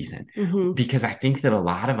this season? Because I think that a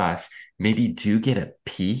lot of us maybe do get a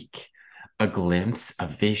peek, a glimpse, a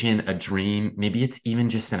vision, a dream. Maybe it's even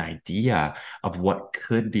just an idea of what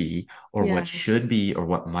could be, or what should be, or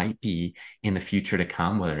what might be in the future to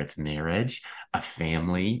come, whether it's marriage, a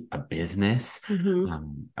family, a business,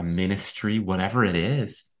 a ministry, whatever it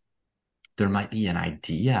is. There might be an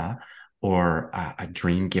idea or a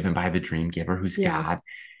dream given by the dream giver, who's God.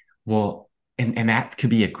 Well, and that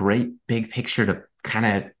could be a great big picture to kind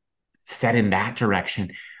of set in that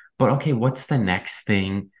direction. But okay, what's the next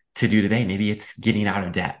thing to do today? Maybe it's getting out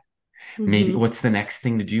of debt. Maybe what's the next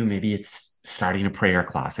thing to do? Maybe it's starting a prayer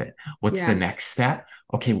closet. What's the next step?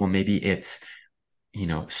 Okay, well, maybe it's,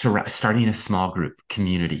 starting a small group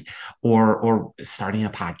community, or starting a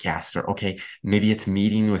podcast, or okay, maybe it's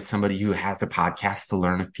meeting with somebody who has a podcast to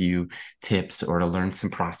learn a few tips, or to learn some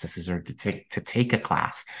processes, or to take a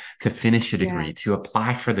class, to finish a degree, to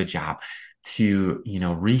apply for the job, to,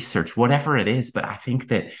 research, whatever it is. But I think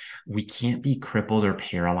that we can't be crippled or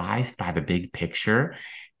paralyzed by the big picture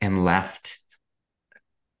and left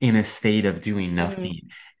in a state of doing nothing.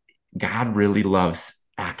 God really loves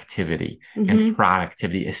activity and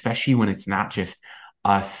productivity, especially when it's not just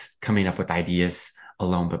us coming up with ideas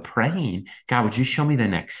alone, but praying, God, would you show me the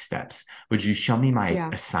next steps? Would you show me my Yeah.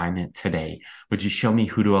 assignment today? Would you show me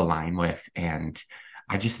who to align with? And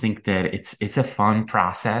I just think that it's a fun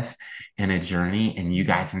process and a journey, and you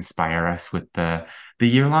guys inspire us with the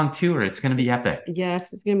year-long tour. It's going to be epic.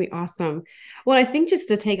 Yes, it's gonna be awesome. Well, I think just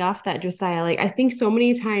to take off that, Josiah, like I think so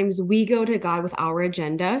many times we go to God with our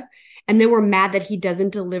agenda, and then we're mad that He doesn't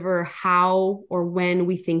deliver how or when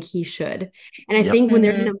we think He should. And I Yep. think when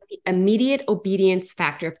there's Mhm. an immediate obedience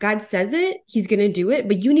factor, if God says it, He's gonna do it.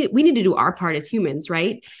 But we need to do our part as humans,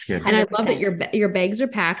 right? It's good. And I love that 100%. your bags are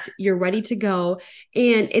packed, you're ready to go,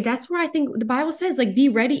 and that's where I think the Bible says, like, be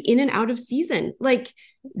ready in and out of season. Like,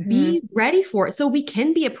 Mhm. be ready for it so we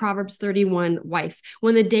can be a Proverbs 31 wife.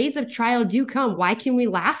 When the days of trial do come, why can we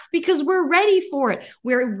laugh? Because we're ready for it.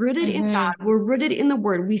 We're rooted in God, Mhm. we're rooted in the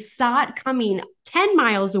word. We saw it coming 10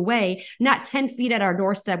 miles away, not 10 feet at our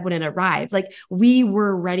doorstep when it arrived. Like, we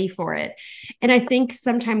were ready for it. And I think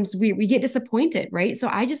sometimes we get disappointed, right? So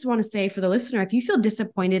I just want to say for the listener, if you feel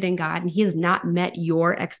disappointed in God and He has not met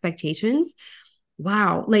your expectations,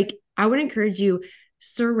 wow, like I would encourage you,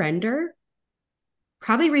 surrender,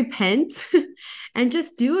 probably repent, and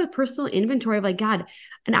just do a personal inventory of, like, God.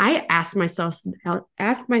 And I'll ask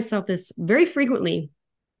myself this very frequently: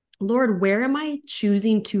 Lord, where am I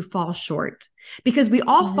choosing to fall short? Because we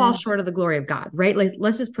all fall Mhm. short of the glory of God, right?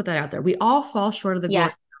 Let's just put that out there. We all fall short of the glory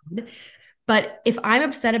Yeah. of God. But if I'm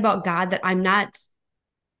upset about God that I'm not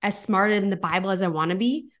as smart in the Bible as I want to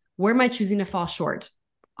be, where am I choosing to fall short?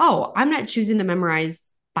 Oh, I'm not choosing to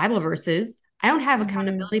memorize Bible verses. I don't have Mhm.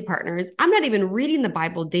 accountability partners. I'm not even reading the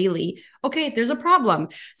Bible daily. Okay, there's a problem.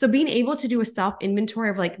 So being able to do a self inventory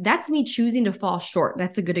of, like, that's me choosing to fall short.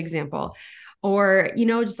 That's a good example. Or,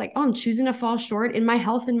 just like, oh, I'm choosing to fall short in my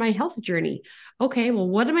health and my health journey. Okay, well,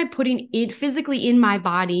 what am I putting in physically in my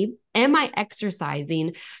body? Am I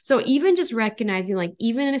exercising? So even just recognizing, like,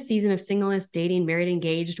 even in a season of singleness, dating, married,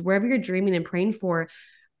 engaged, wherever you're dreaming and praying for,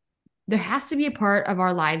 there has to be a part of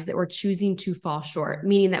our lives that we're choosing to fall short,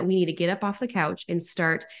 meaning that we need to get up off the couch and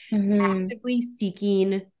start Mhm. actively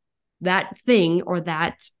seeking that thing or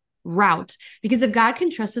that route. Because if God can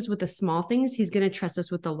trust us with the small things, He's going to trust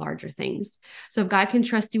us with the larger things. So if God can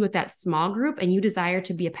trust you with that small group and you desire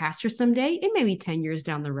to be a pastor someday, it may be 10 years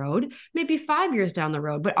down the road, maybe 5 years down the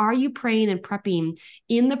road, but are you praying and prepping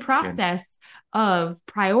in the It's good. process of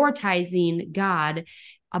prioritizing God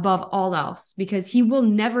above all else? Because He will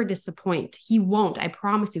never disappoint. He won't. I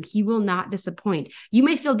promise you, He will not disappoint. You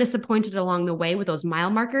may feel disappointed along the way with those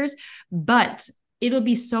mile markers, but it'll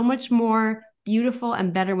be so much more beautiful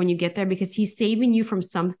and better when you get there, because He's saving you from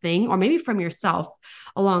something, or maybe from yourself,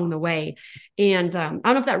 along the way. And I don't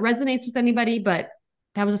know if that resonates with anybody, but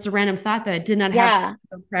that was just a random thought that I did not have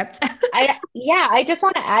Yeah. prepped. I just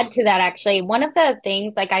want to add to that actually. One of the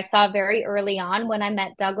things like I saw very early on when I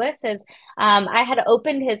met Douglas is I had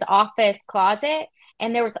opened his office closet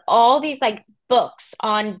and there was all these like books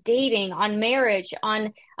on dating, on marriage,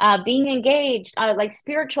 on being engaged, like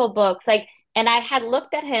spiritual books, like and I had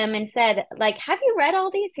looked at him and said, like, have you read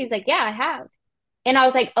all these? He's like, yeah, I have. And I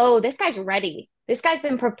was like, oh, this guy's ready. This guy's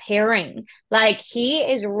been preparing. Like he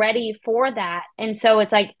is ready for that. And so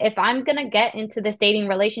it's like, if I'm going to get into this dating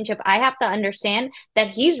relationship, I have to understand that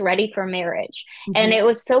he's ready for marriage. And Mhm. it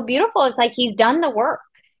was so beautiful. It's like he's done the work,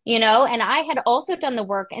 and I had also done the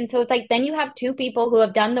work. And so it's like, then you have two people who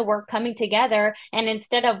have done the work coming together. And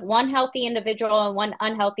instead of one healthy individual and one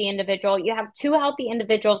unhealthy individual, you have two healthy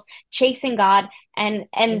individuals chasing God and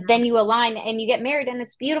Yeah. then you align and you get married and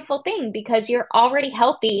it's a beautiful thing because you're already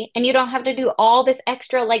healthy and you don't have to do all this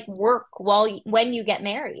extra like work when you get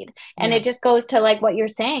married. And Yeah. it just goes to like what you're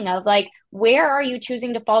saying of like where are you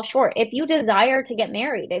choosing to fall short? If you desire to get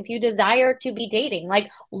married, if you desire to be dating, like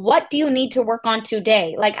what do you need to work on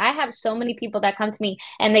today? Like I have so many people that come to me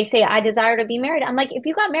and they say I desire to be married. I'm like, if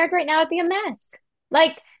you got married right now, it'd be a mess.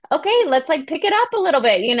 Like, okay, let's like pick it up a little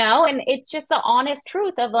bit, and it's just the honest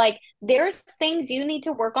truth of like there's things you need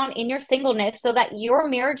to work on in your singleness so that your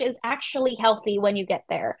marriage is actually healthy when you get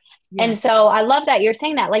there. Yeah. And so I love that you're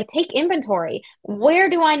saying that. Like, take inventory. Where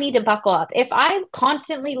do I need to buckle up? If I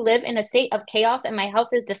constantly live in a state of chaos and my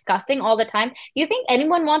house is disgusting all the time, you think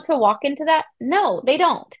anyone wants to walk into that? No, they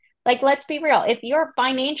don't. Like, let's be real. If you're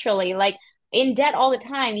financially like in debt all the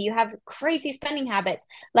time, you have crazy spending habits.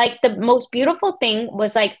 Like, the most beautiful thing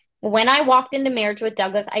was like, when I walked into marriage with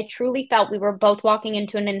Douglas, I truly felt we were both walking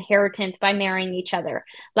into an inheritance by marrying each other.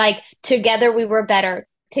 Like together we were better.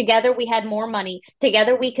 together we had more money.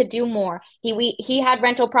 Together we could do more. He had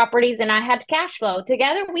rental properties and I had cash flow.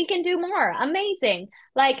 Together we can do more. Amazing.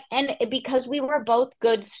 Like, and because we were both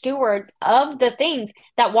good stewards of the things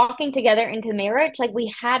that walking together into marriage, like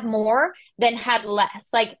we had more than had less.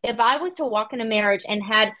 Like if I was to walk into marriage and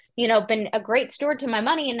had, been a great steward to my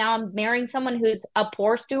money, and now I'm marrying someone who's a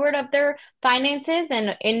poor steward of their finances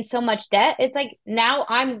and in so much debt, it's like now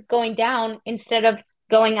I'm going down instead of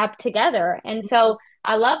going up together. And so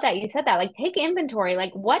I love that you said that. Like, take inventory.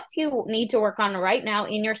 Like, what do you need to work on right now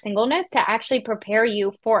in your singleness to actually prepare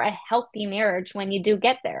you for a healthy marriage when you do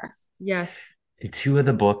get there? Yes. Two of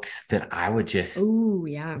the books that I would just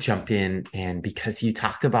yeah, jump in, and because you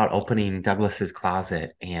talked about opening Douglas's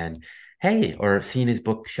closet and hey, or seeing his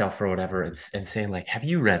bookshelf or whatever, and saying like, have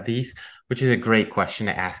you read these? Which is a great question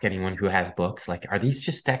to ask anyone who has books. Like, are these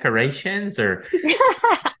just decorations, or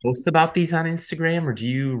post about these on Instagram, or do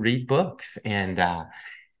you read books? And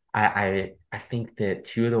I think that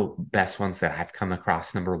two of the best ones that I've come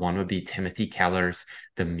across, number one would be Timothy Keller's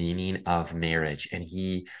The Meaning of Marriage. And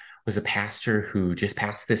he was a pastor who just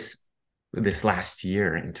passed this last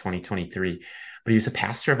year in 2023, but he was a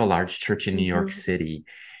pastor of a large church in New York City.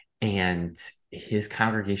 And his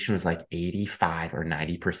congregation was like 85 or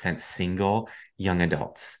 90% single young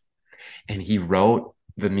adults. And he wrote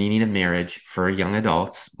The Meaning of Marriage for young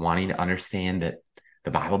adults wanting to understand that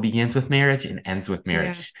the Bible begins with marriage and ends with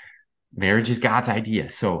marriage. Yeah. Marriage is God's idea.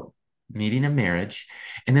 So Meaning of Marriage.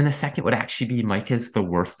 And then the second would actually be Micah's The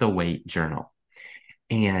Worth the Wait journal.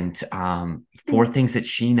 And 4 things that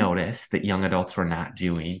she noticed that young adults were not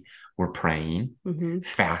doing were praying,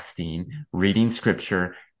 fasting, reading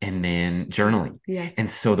scripture, and then journaling. Yeah. And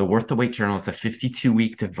so the Worth the Wait journal is a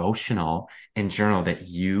 52-week devotional and journal that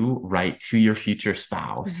you write to your future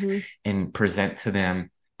spouse and present to them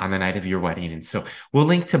on the night of your wedding. And so we'll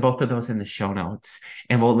link to both of those in the show notes,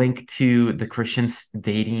 and we'll link to the Christian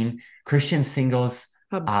Singles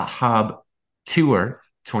Hub Tour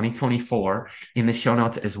 2024 in the show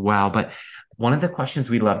notes as well. But one of the questions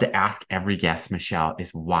we love to ask every guest, Michelle,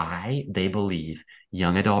 is why they believe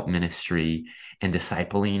young adult ministry and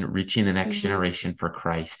discipling, reaching the next generation for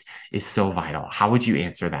Christ is so vital. How would you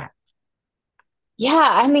answer that? Yeah,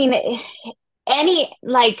 I mean,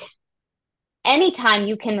 anytime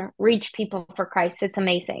you can reach people for Christ, it's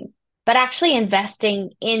amazing. But actually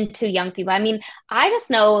investing into young people, I mean, I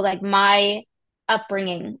just know like my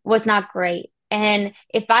upbringing was not great. And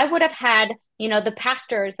if I would have had, the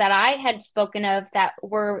pastors that I had spoken of that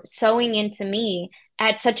were sowing into me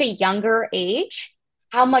at such a younger age,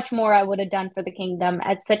 how much more I would have done for the kingdom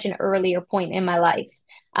at such an earlier point in my life.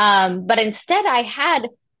 But instead I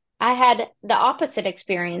had the opposite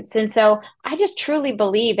experience. And so I just truly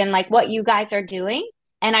believe in like what you guys are doing.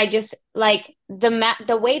 And I just like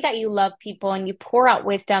the way that you love people and you pour out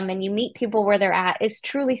wisdom and you meet people where they're at is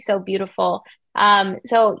truly so beautiful.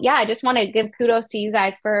 So yeah, I just want to give kudos to you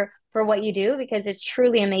guys for what you do, because it's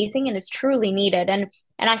truly amazing and it's truly needed. And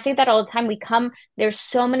I say that all the time. There's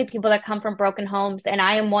so many people that come from broken homes, and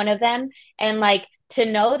I am one of them. And like, to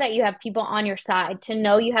know that you have people on your side, to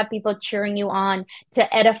know you have people cheering you on,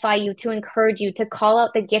 to edify you, to encourage you, to call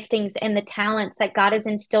out the giftings and the talents that God has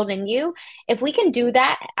instilled in you. If we can do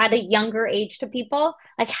that at a younger age to people,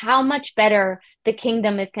 like how much better the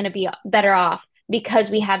kingdom is going to be better off, because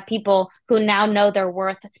we have people who now know their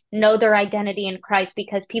worth, know their identity in Christ,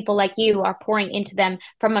 because people like you are pouring into them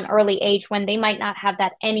from an early age when they might not have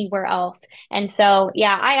that anywhere else. And so,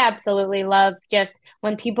 yeah, I absolutely love just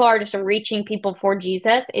when people are just reaching people for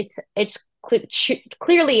Jesus. It's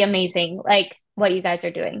clearly amazing, like what you guys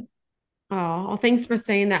are doing. Oh, well, thanks for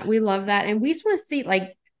saying that. We love that. And we just want to see,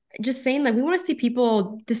 like, just saying that we want to see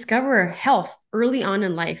people discover health early on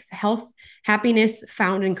in life, health, happiness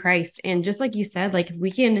found in Christ. And just like you said, like if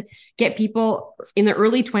we can get people in their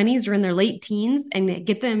early 20s or in their late teens and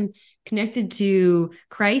get them connected to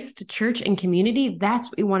Christ, church, and community, that's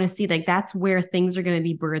what we want to see. Like that's where things are going to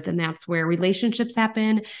be birthed, and that's where relationships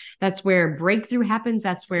happen. That's where breakthrough happens.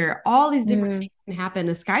 That's where all these different things can happen.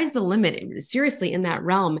 The sky's the limit, seriously, in that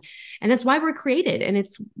realm. And that's why we're created, and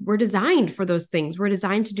we're designed for those things. We're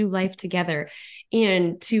designed to do life together.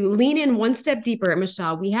 And to lean in one step deeper,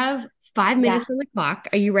 Michelle, we have 5 minutes on the clock.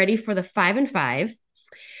 Are you ready for the 5 and 5?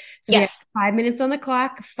 So we have 5 minutes on the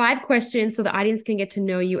clock, 5 questions so the audience can get to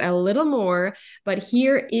know you a little more. But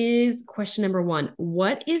here is question number 1.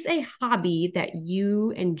 What is a hobby that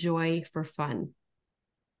you enjoy for fun?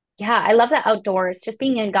 Yeah, I love the outdoors. Just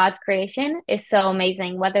being in God's creation is so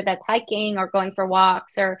amazing, whether that's hiking or going for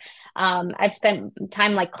walks, or I've spent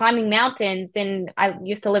time like climbing mountains, and I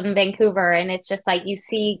used to live in Vancouver, and it's just like you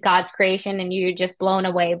see God's creation and you're just blown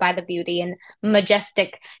away by the beauty and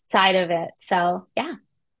majestic side of it. So yeah.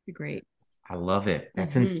 Great. I love it.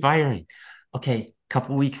 That's Mhm. inspiring. Okay,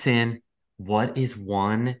 couple weeks in, what is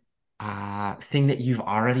one thing that you've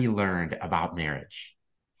already learned about marriage?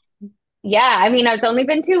 Yeah, I mean, it's only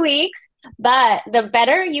been 2 weeks, but the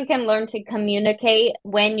better you can learn to communicate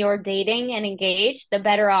when you're dating and engaged, the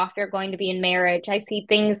better off you're going to be in marriage. I see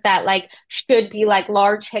things that like should be like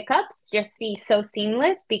large hiccups just be so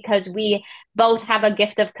seamless because we both have a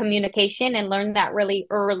gift of communication and learn that really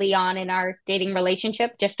early on in our dating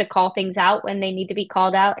relationship, just to call things out when they need to be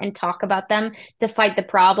called out and talk about them to fight the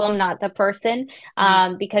problem, not the person,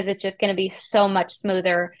 Mhm. because it's just going to be so much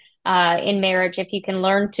smoother in marriage if you can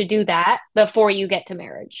learn to do that before you get to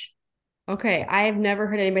marriage. Okay, I have never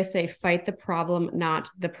heard anybody say fight the problem, not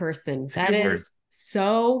the person. It's a That good word. is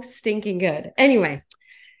so stinking good. Anyway,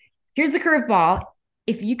 here's the curveball.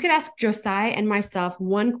 If you could ask Josiah and myself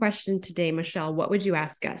one question today, Michelle, what would you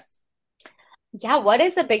ask us? Yeah, what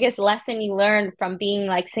is the biggest lesson you learned from being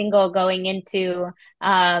like single going into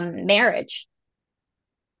marriage?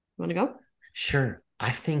 Want to go? Sure.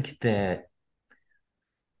 I think that,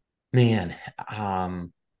 man,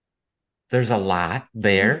 there's a lot Mhm.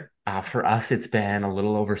 there. For us, it's been a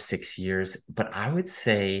little over 6 years, but I would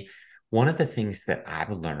say one of the things that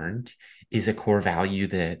I've learned is a core value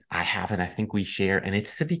that I have, and I think we share, and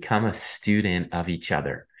it's to become a student of each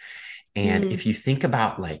other. And Mm. if you think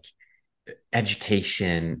about like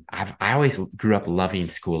education, I always grew up loving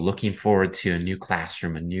school, looking forward to a new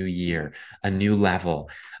classroom, a new year, a new level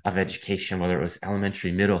of education, whether it was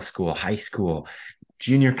elementary, middle school, high school,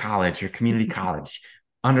 junior college, or community college,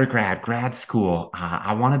 undergrad, grad school.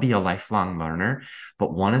 I want to be a lifelong learner,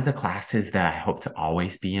 but one of the classes that I hope to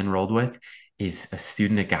always be enrolled with is a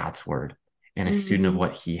student of God's word and a student of Mm.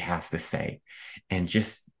 what he has to say, and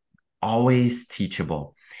just always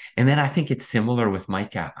teachable. And then I think it's similar with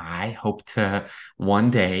Micah. I hope to one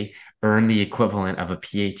day earn the equivalent of a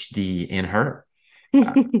PhD in her.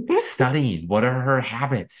 Uh, Studying what are her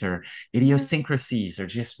habits or idiosyncrasies or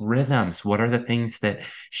just rhythms? What are the things that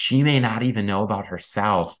she may not even know about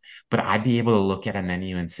herself? But I'd be able to look at a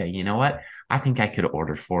menu and say, you know what? I think I could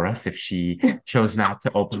order for us if she chose not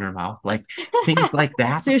to open her mouth. Like things like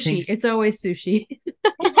that, but Sushi. It's always sushi.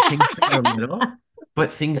 things that are little,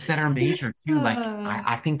 but things that are major too. Like Uh,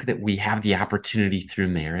 I think that we have the opportunity through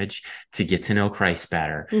marriage to get to know Christ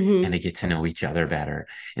better and mhm. to get to know each other better.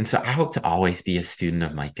 And so I hope to always be a student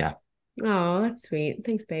of Micah. Oh, that's sweet.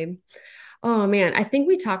 Thanks, babe. Oh man, I think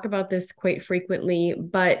we talk about this quite frequently,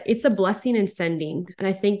 but it's a blessing and sending. And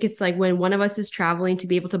I think it's like when one of us is traveling to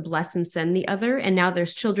be able to bless and send the other, and now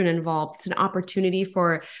there's children involved. It's an opportunity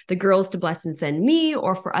for the girls to bless and send me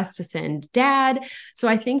or for us to send dad. So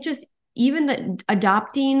I think just even that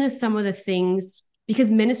adopting some of the things because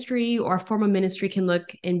ministry or a form of ministry can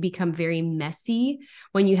look and become very messy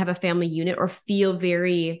when you have a family unit or feel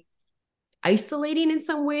very isolating in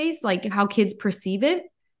some ways, like how kids perceive it.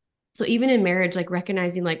 So even in marriage, like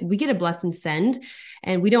recognizing like we get a bless and send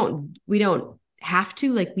and we don't have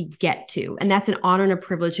to, like we get to. And that's an honor and a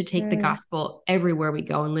privilege to take the Mm, gospel everywhere we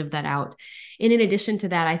go and live that out. And in addition to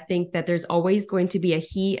that, I think that there's always going to be a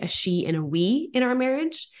he, a she, and a we in our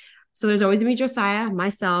marriage. So there's always going to be Josiah,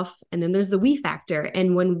 myself, and then there's the we factor.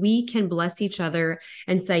 And when we can bless each other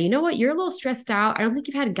and say, you know what, you're a little stressed out. I don't think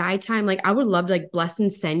you've had guy time. Like I would love to like bless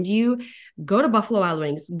and send you. Go to Buffalo Wild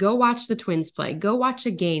Wings, go watch the Twins play, go watch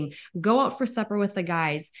a game, go out for supper with the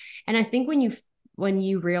guys. And I think when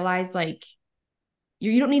you realize like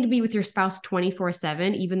you don't need to be with your spouse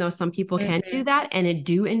 24/7, even though some people can do mhm, that and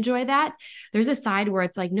do enjoy that. There's a side where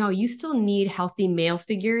it's like, no, you still need healthy male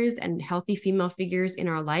figures and healthy female figures in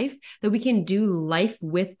our life that we can do life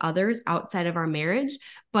with others outside of our marriage.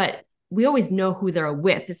 But we always know who they're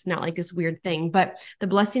with. It's not like this weird thing. But the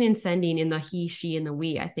blessing and sending in the he, she, and the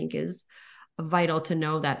we, I think is vital to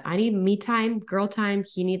know that I need me time, girl time,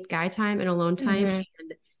 he needs guy time and alone time, mhm,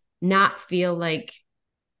 and not feel like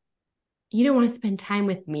you don't want to spend time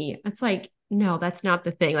with me. It's like, no, that's not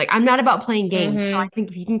the thing. Like, I'm not about playing games. So I mhm. think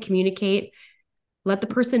if you can communicate, let the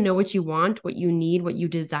person know what you want, what you need, what you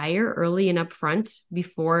desire early and upfront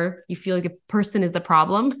before you feel like the person is the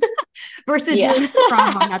problem versus Yeah. dealing with the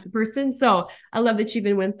problem, not the person. So I love that you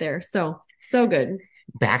even went there. So, so good.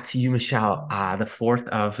 Back to you, Michelle. The fourth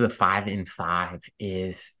of the 5 in 5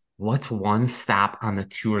 is what's one stop on the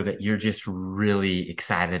tour that you're just really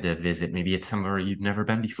excited to visit? Maybe it's somewhere you've never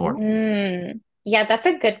been before. Ooh. Mm. Yeah, that's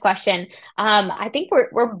a good question. I think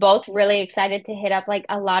we're both really excited to hit up like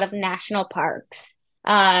a lot of national parks.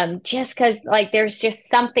 Just because like there's just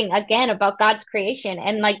something again about God's creation,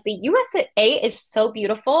 and like the USA is so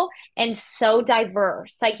beautiful and so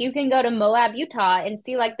diverse. Like you can go to Moab, Utah and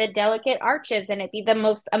see like the delicate arches and it be the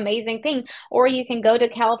most amazing thing. Or you can go to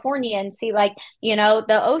California and see like,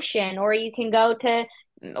 the ocean, or you can go to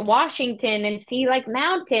Washington and see like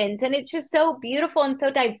mountains, and it's just so beautiful and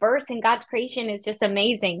so diverse, and God's creation is just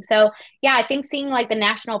amazing. So yeah, I think seeing like the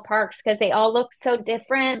national parks, because they all look so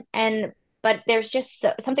different, and but there's just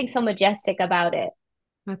something so majestic about it.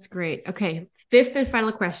 That's great. Okay, fifth and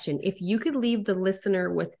final question. If you could leave the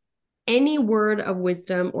listener with any word of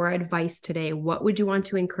wisdom or advice today, what would you want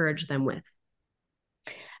to encourage them with?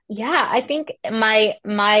 Yeah, I think my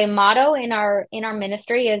motto in our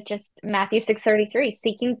ministry is just Matthew 6:33,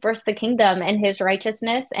 seeking first the kingdom and his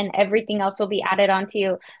righteousness, and everything else will be added onto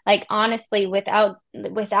you. Like honestly, without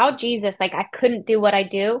Jesus, like I couldn't do what I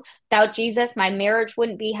do. Without Jesus, my marriage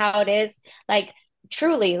wouldn't be how it is. Like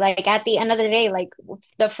truly, like at the end of the day, like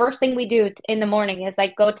the first thing we do in the morning is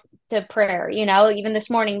like go to prayer. Even this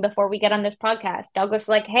morning before we get on this podcast, Douglas is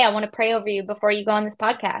like, hey, I want to pray over you before you go on this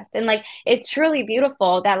podcast. And like it's truly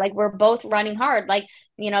beautiful that like we're both running hard. Like,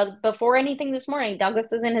 before anything this morning, Douglas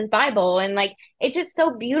was in his Bible, and like it's just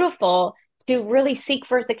so beautiful to really seek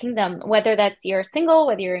first the kingdom, whether that's you're single,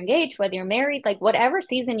 whether you're engaged, whether you're married, like whatever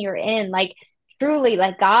season you're in, like truly,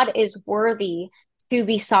 like God is worthy to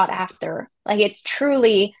be sought after. Like it's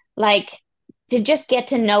truly like to just get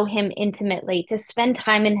to know him intimately, to spend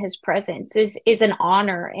time in his presence is an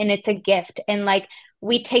honor, and it's a gift. And like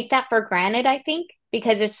we take that for granted, I think,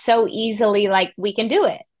 because it's so easily like we can do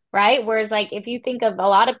it, right? Whereas like if you think of a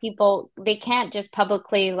lot of people, they can't just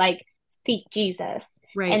publicly like seek Jesus.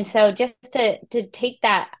 Right. And so just to take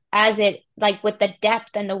that as it like with the depth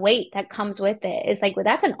and the weight that comes with it is like, well,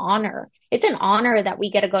 that's an honor. It's an honor that we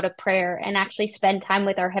get to go to prayer and actually spend time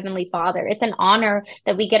with our Heavenly Father. It's an honor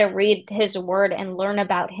that we get to read his word and learn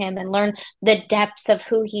about him and learn the depths of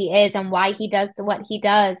who he is and why he does what he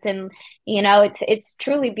does. And it's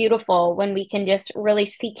truly beautiful when we can just really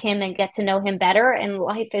seek him and get to know him better, and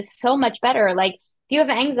life is so much better. Like if you have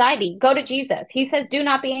anxiety, go to Jesus. He says, do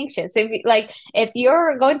not be anxious. If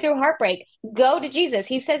you're going through heartbreak, go to Jesus.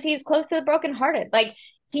 He says he's close to the brokenhearted. Like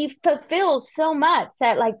he fulfills so much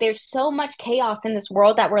that like there's so much chaos in this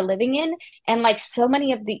world that we're living in. And like so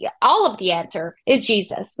many of all of the answer is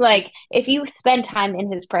Jesus. Like if you spend time in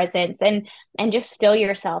his presence and just still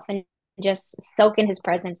yourself and just soak in his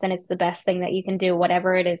presence, and it's the best thing that you can do,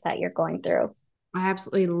 whatever it is that you're going through. I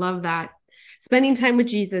absolutely love that. Spending time with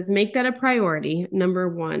Jesus, make that a priority. Number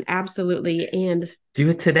one, absolutely. And do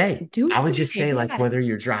it today. I would just say, like, whether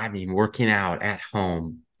you're driving, working out, at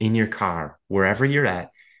home, in your car, wherever you're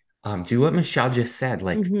at, do what Michelle just said.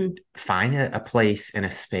 Like, find a place and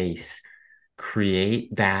a space,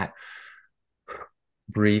 create that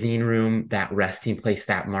breathing room, that resting place,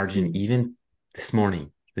 that margin, even this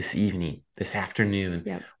morning, this evening, this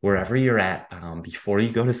afternoon, wherever you're at, before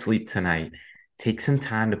you go to sleep tonight. Take some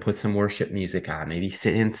time to put some worship music on, maybe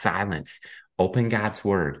sit in silence, open God's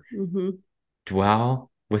word, dwell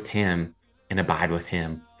with him and abide with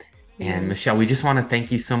him. And Michelle, we just want to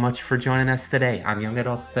thank you so much for joining us today on Young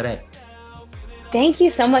Adults Today. Thank you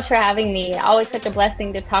so much for having me. Always such a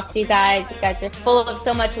blessing to talk to you guys. You guys are full of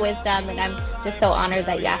so much wisdom, and I'm just so honored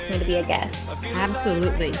that you asked me to be a guest.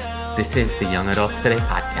 Absolutely. This is the Young Adults Today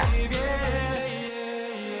podcast.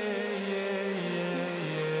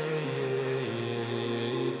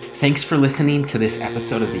 Thanks for listening to this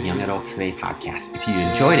episode of the Young Adults Today podcast. If you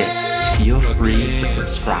enjoyed it, feel free to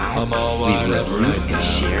subscribe, leave a review, and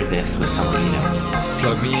share this with someone you know.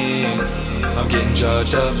 Plug me in, I'm getting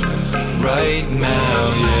charged up right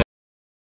now, yeah.